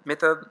the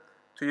method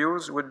to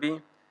use would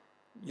be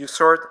you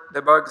sort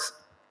the bugs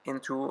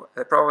into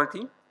the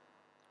probability,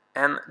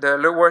 and the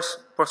lowest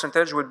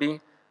percentage would be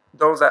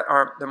those that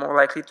are the more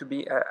likely to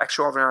be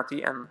actual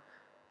vulnerability and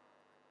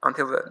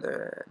until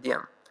the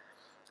end.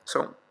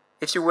 So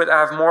if you would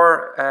have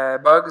more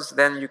bugs,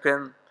 then you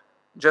can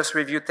just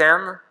review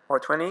 10 or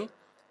 20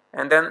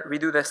 and then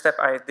redo the step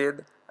I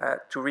did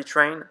to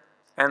retrain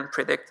and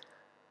predict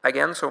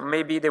again. So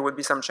maybe there would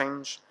be some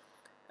change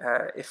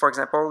if, for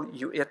example,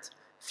 you hit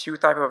few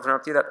type of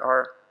vulnerability that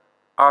are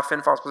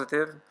often false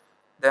positive,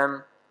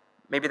 then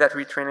maybe that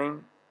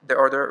retraining, the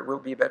order will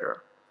be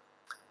better.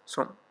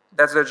 So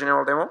that's the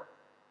general demo.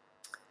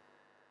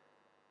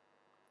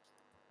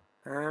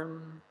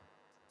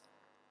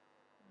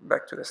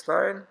 Back to the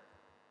slide.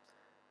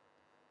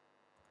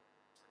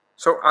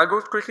 So I'll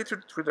go quickly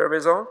through the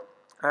result.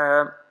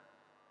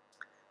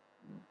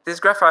 This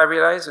graph, I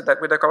realized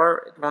that with the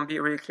color, it won't be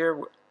really clear,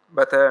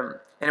 but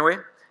anyway.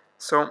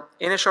 So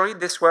initially,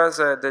 this was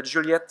the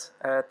Juliet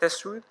test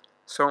suite.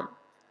 So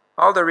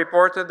all the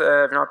reported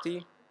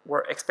vulnerability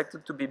were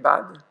expected to be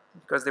bad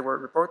because they were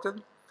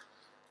reported.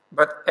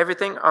 But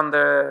everything on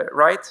the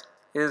right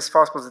is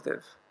false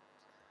positive.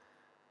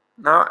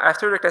 Now,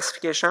 after the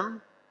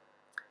classification,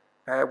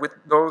 with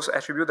those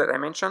attributes that I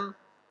mentioned,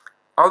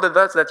 all the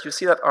dots that you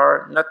see that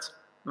are not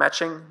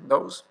matching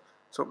those,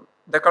 so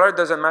the color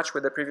doesn't match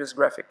with the previous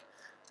graphic.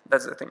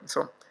 That's the thing.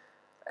 So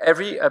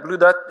every blue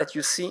dot that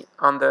you see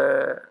on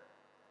the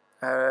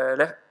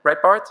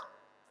right part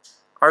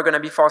are going to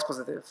be false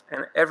positive,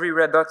 and every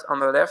red dot on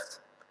the left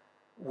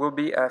will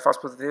be false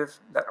positive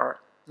that are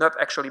not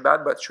actually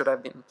bad, but should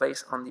have been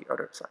placed on the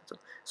other side.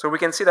 So we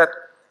can see that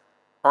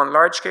on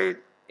large scale,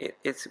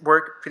 it's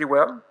worked pretty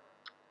well.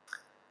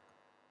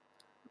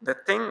 The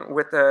thing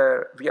with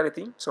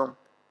reality, so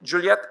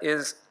Juliet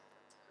is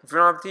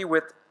vulnerability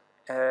with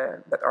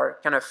that are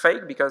kind of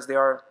fake because they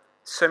are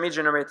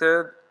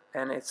semi-generated,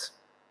 and it's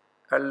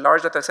a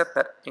large data set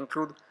that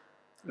include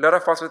a lot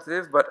of false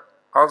positives, but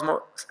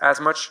almost as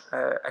much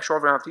actual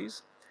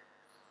vulnerabilities.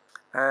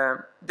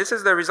 This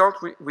is the result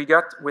we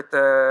got with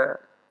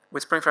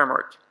Spring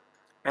Framework,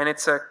 and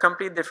it's a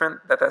completely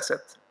different data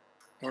set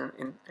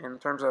in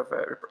terms of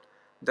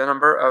the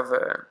number of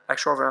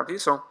actual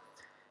vulnerabilities. So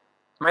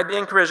it might be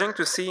encouraging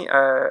to see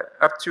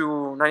up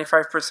to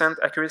 95%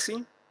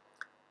 accuracy,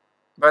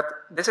 but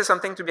this is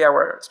something to be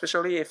aware,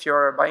 especially if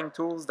you're buying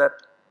tools that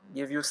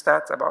give you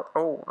stats about,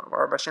 oh,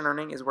 our machine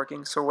learning is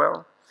working so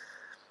well.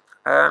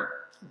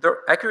 The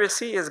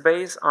accuracy is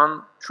based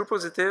on true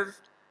positive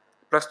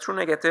plus true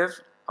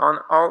negative on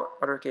all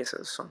other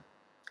cases. So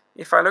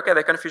if I look at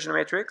the confusion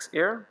matrix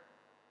here,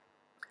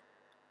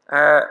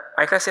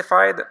 I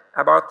classified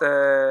about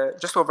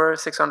just over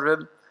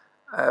 600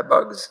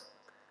 bugs,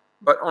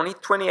 but only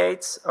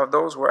 28 of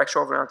those were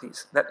actual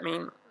vulnerabilities. That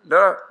means a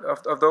lot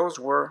of those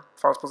were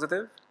false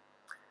positive,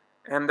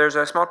 and there's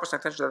a small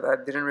percentage that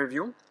I didn't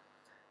review.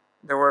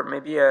 There were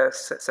maybe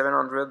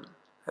 700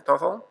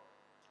 total.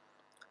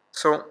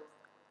 So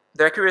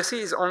the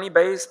accuracy is only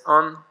based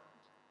on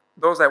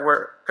those that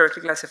were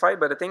correctly classified,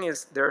 but the thing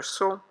is there's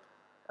so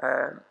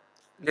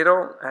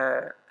little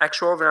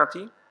actual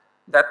vulnerability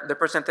that the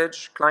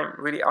percentage climbed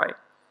really high.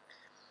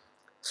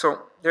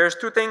 So there's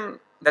two things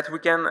that we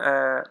can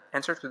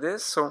answer to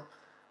this. So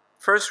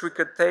first, we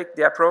could take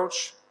the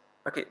approach,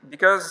 okay,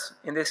 because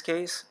in this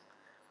case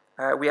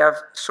we have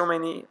so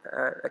many,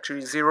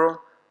 actually 0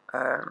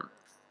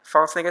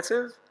 false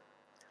negative,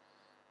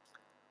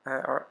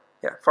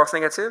 false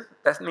negative.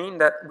 That means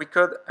that we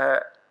could,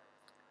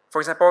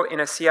 for example, in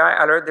a CI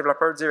alert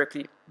developer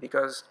directly,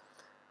 because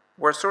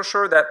we're so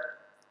sure that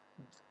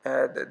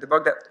the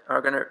bugs that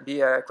are going to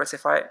be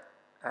classified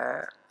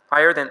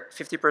higher than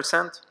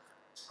 50%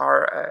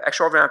 are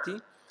actual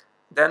vulnerability,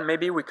 then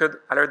maybe we could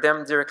alert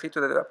them directly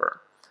to the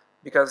developer,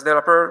 because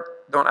developers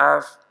don't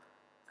have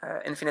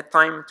infinite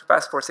time to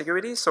pass for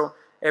security. So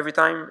every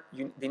time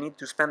they need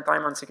to spend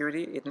time on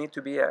security, it needs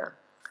to be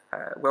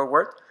well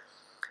worth.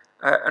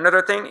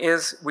 Another thing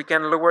is we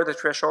can lower the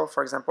threshold.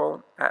 For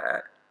example,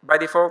 by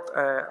default,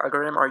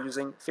 algorithms are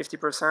using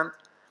 50%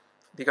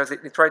 because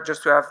they try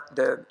just to have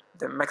the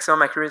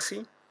maximum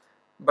accuracy.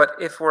 But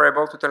if we're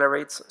able to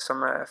tolerate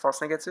some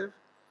false negative,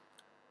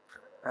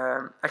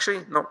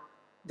 actually, no,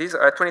 these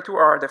 22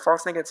 are the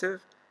false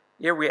negative.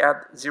 Here we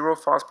add 0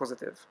 false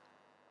positive.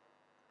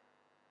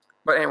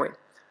 But anyway,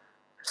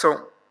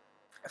 so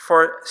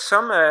for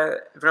some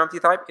vulnerability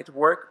type, it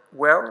worked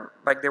well.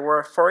 Like there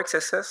were 4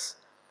 XSS,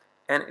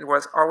 and it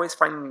was always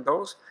finding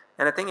those.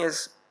 And the thing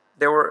is,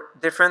 there were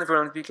different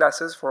vulnerability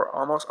classes for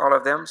almost all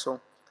of them, so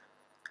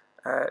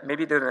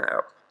maybe it didn't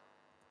help.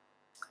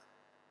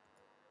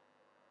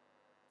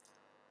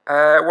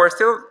 We're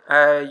still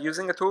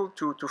using a tool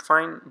to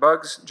find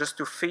bugs just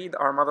to feed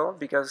our model,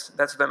 because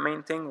that's the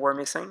main thing we're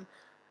missing.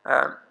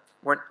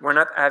 We're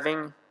not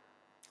having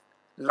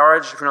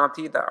large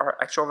vulnerability that are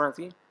actual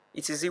vulnerability.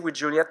 It's easy with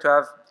Juliet to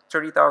have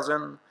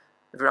 30,000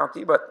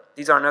 vulnerability, but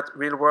these are not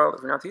real-world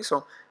vulnerability.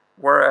 So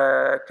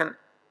we're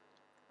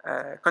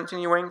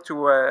continuing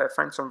to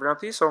find some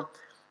vulnerability. So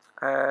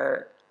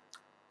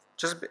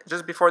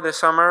just before the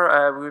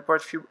summer, we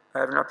reported a few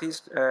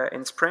vulnerabilities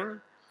in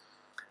spring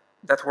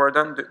that were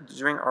done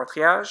during our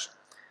triage.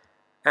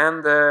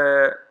 And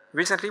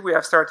recently we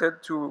have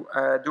started to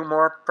do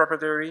more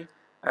proprietary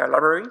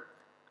library.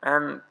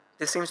 And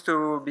this seems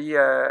to be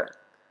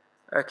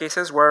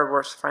cases where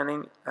we're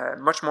finding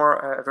much more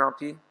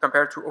vulnerability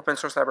compared to open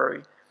source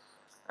library.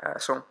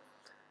 So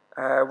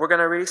we're going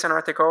to release an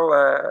article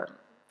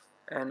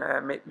and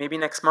maybe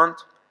next month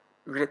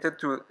related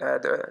to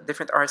the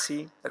different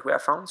RC that we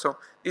have found. So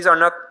these are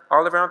not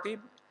all the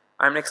vulnerability.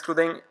 I'm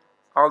excluding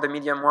all the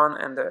medium one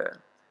and the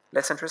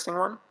less interesting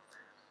one.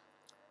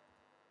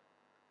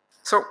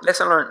 So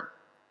lesson learned.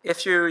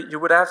 If you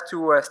would have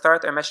to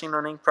start a machine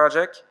learning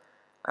project,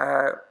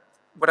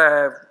 what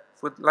I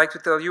would like to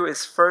tell you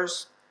is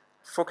first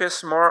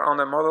focus more on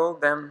the model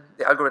than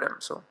the algorithm.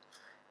 So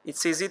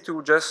it's easy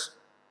to just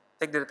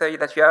take the data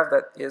that you have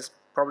that is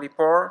probably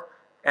poor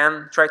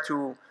and try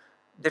to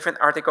different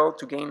article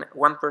to gain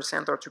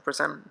 1% or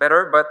 2%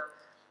 better, but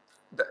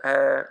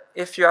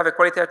if you have a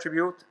quality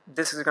attribute,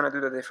 this is going to do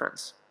the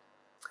difference.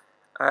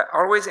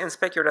 Always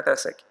inspect your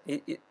dataset.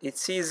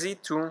 It's easy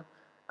to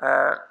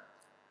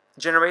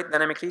generate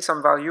dynamically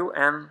some value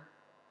and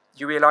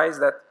you realize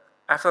that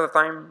after the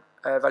time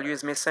value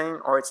is missing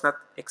or it's not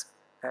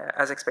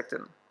as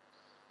expected.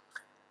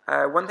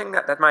 One thing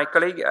that my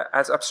colleague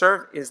has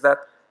observed is that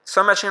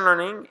some machine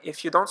learning,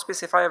 if you don't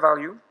specify a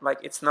value, like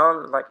it's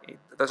null, like it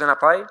doesn't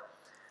apply,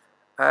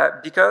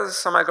 because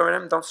some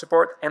algorithms don't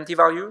support empty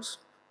values,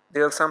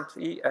 they'll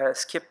simply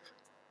skip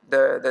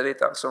the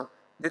data. So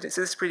this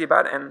is pretty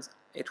bad and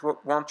it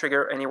won't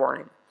trigger any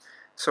warning.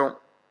 So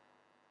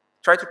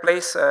try to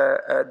place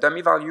a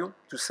dummy value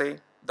to say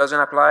doesn't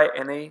apply,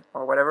 NA,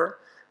 or whatever.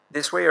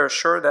 This way you're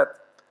sure that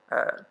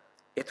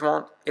it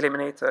won't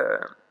eliminate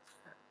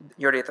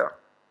your data.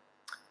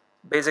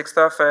 Basic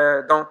stuff,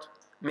 don't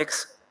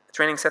mix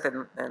training set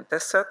and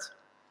test set.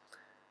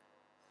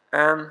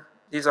 And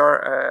these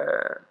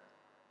are,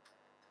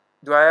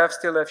 do I have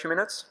still a few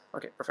minutes?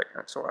 Okay,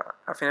 perfect. So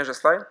I'll finish the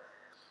slide.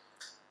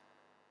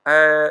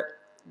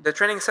 The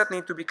training set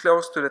needs to be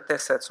close to the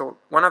test set. So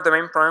one of the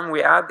main problems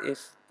we had,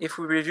 if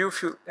we review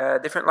few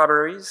different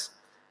libraries,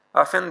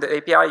 often the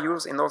API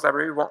used in those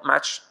libraries won't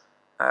match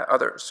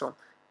others. So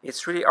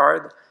it's really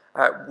hard.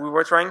 We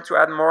were trying to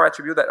add more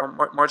attributes that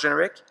are more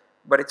generic,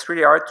 but it's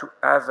really hard to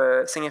have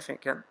a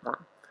significant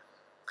one.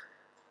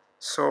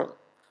 So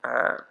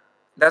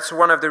that's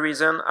one of the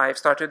reasons I've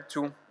started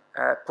to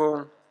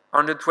pull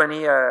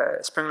 120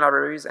 Spring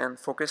libraries and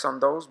focus on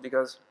those,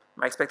 because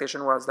my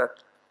expectation was that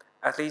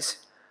at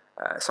least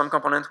some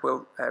components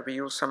will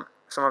reuse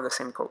some of the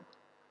same code.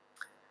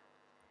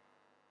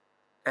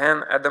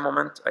 And at the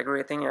moment,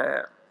 aggregating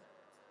a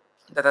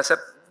dataset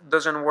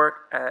doesn't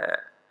work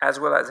as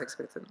well as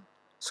expected.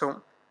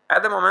 So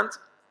at the moment,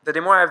 the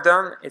demo I've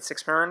done, it's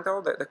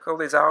experimental. The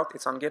code is out.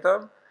 It's on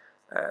GitHub.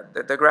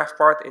 The graph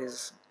part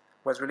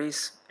was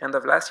released end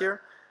of last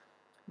year,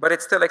 but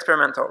it's still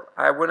experimental.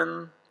 I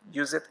wouldn't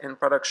use it in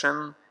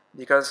production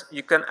because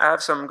you can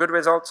have some good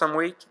results some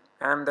week,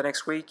 and the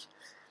next week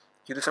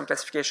you do some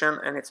classification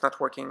and it's not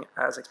working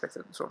as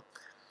expected. So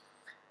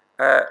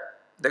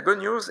the good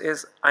news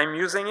is I'm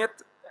using it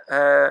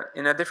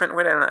in a different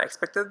way than I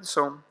expected.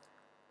 So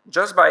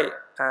just by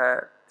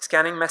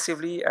scanning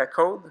massively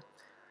code,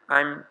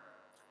 I'm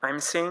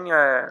seeing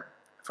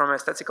from a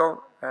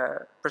statistical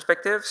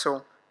perspective.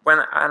 So when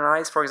I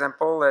analyze, for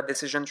example, a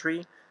decision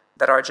tree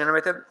that are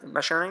generated in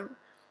machine learning,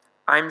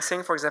 I'm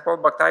seeing, for example,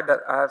 bug type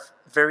that have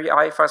very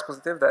high false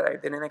positive that I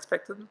didn't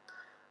expect.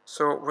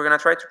 So we're going to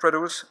try to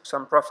produce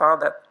some profile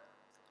that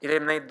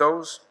eliminate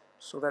those,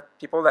 so that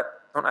people that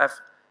don't have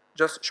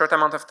just short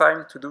amount of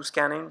time to do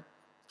scanning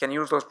can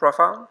use those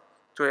profiles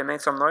to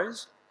eliminate some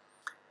noise.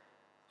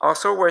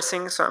 Also, we're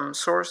seeing some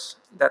source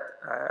that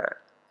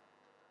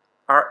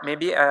are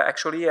maybe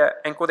actually an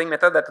encoding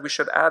method that we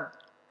should add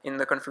in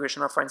the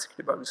configuration of find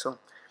security bugs. So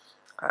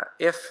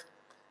if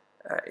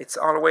it's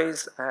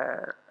always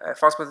a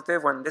false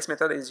positive when this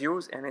method is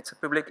used and it's a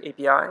public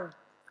API,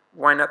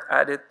 why not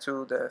add it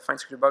to the find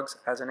security bugs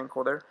as an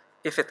encoder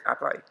if it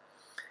applies?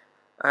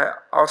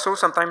 Also,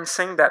 sometimes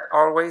things that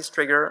always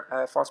trigger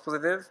false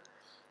positive,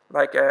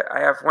 like I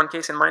have one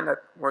case in mind that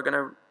we're going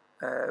to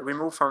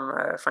remove from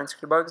find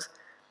security bugs.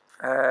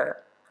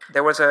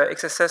 There was a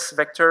XSS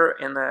vector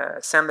in a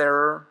send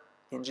error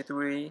in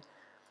G2E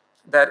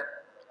that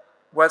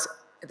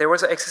there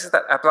was an XSS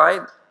that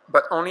applied,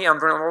 but only on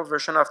vulnerable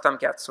version of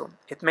Tomcat. So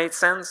it made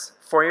sense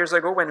 4 years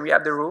ago when we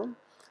had the rule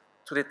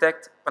to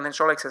detect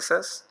potential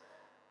XSS.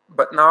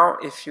 But now,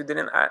 if you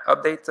didn't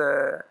update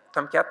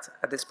Tomcat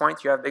at this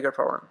point, you have bigger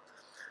problem.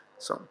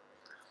 So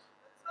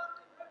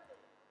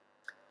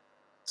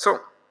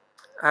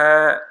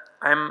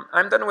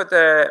I'm done with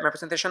my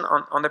presentation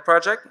on the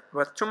project.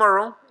 But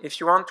tomorrow, if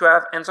you want to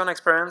have hands-on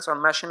experience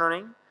on machine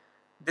learning,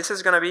 this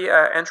is going to be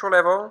intro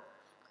level.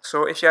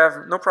 So if you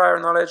have no prior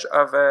knowledge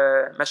of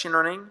machine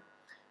learning,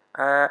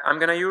 I'm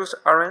going to use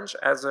Orange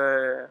as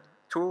a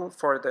tool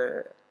for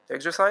the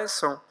exercise.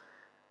 So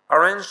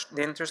Orange,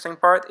 the interesting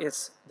part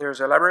is there's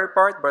a library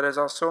part, but there's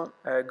also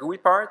a GUI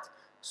part.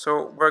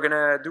 So we're going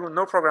to do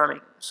no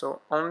programming.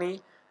 So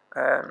only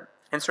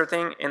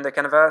inserting in the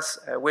canvas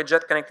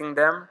widget, connecting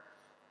them.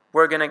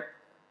 We're going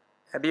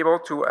to be able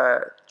to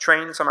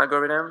train some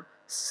algorithm,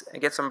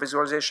 get some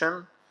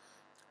visualization,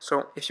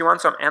 So if you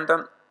want some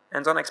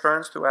hands-on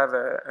experience to have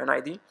an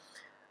ID,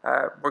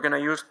 we're going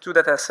to use two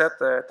datasets,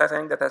 the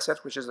Titanic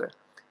dataset, which is a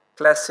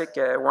classic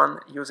one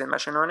used in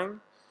machine learning,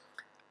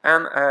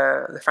 and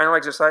the final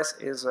exercise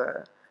is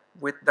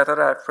with data that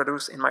I've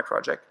produced in my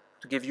project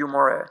to give you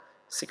more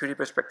security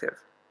perspective.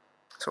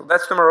 So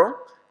that's tomorrow.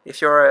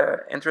 If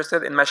you're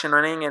interested in machine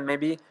learning and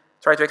maybe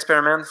try to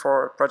experiment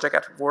for project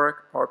at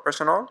work or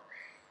personal.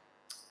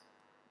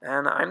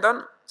 And I'm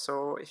done.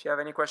 So if you have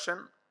any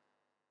question,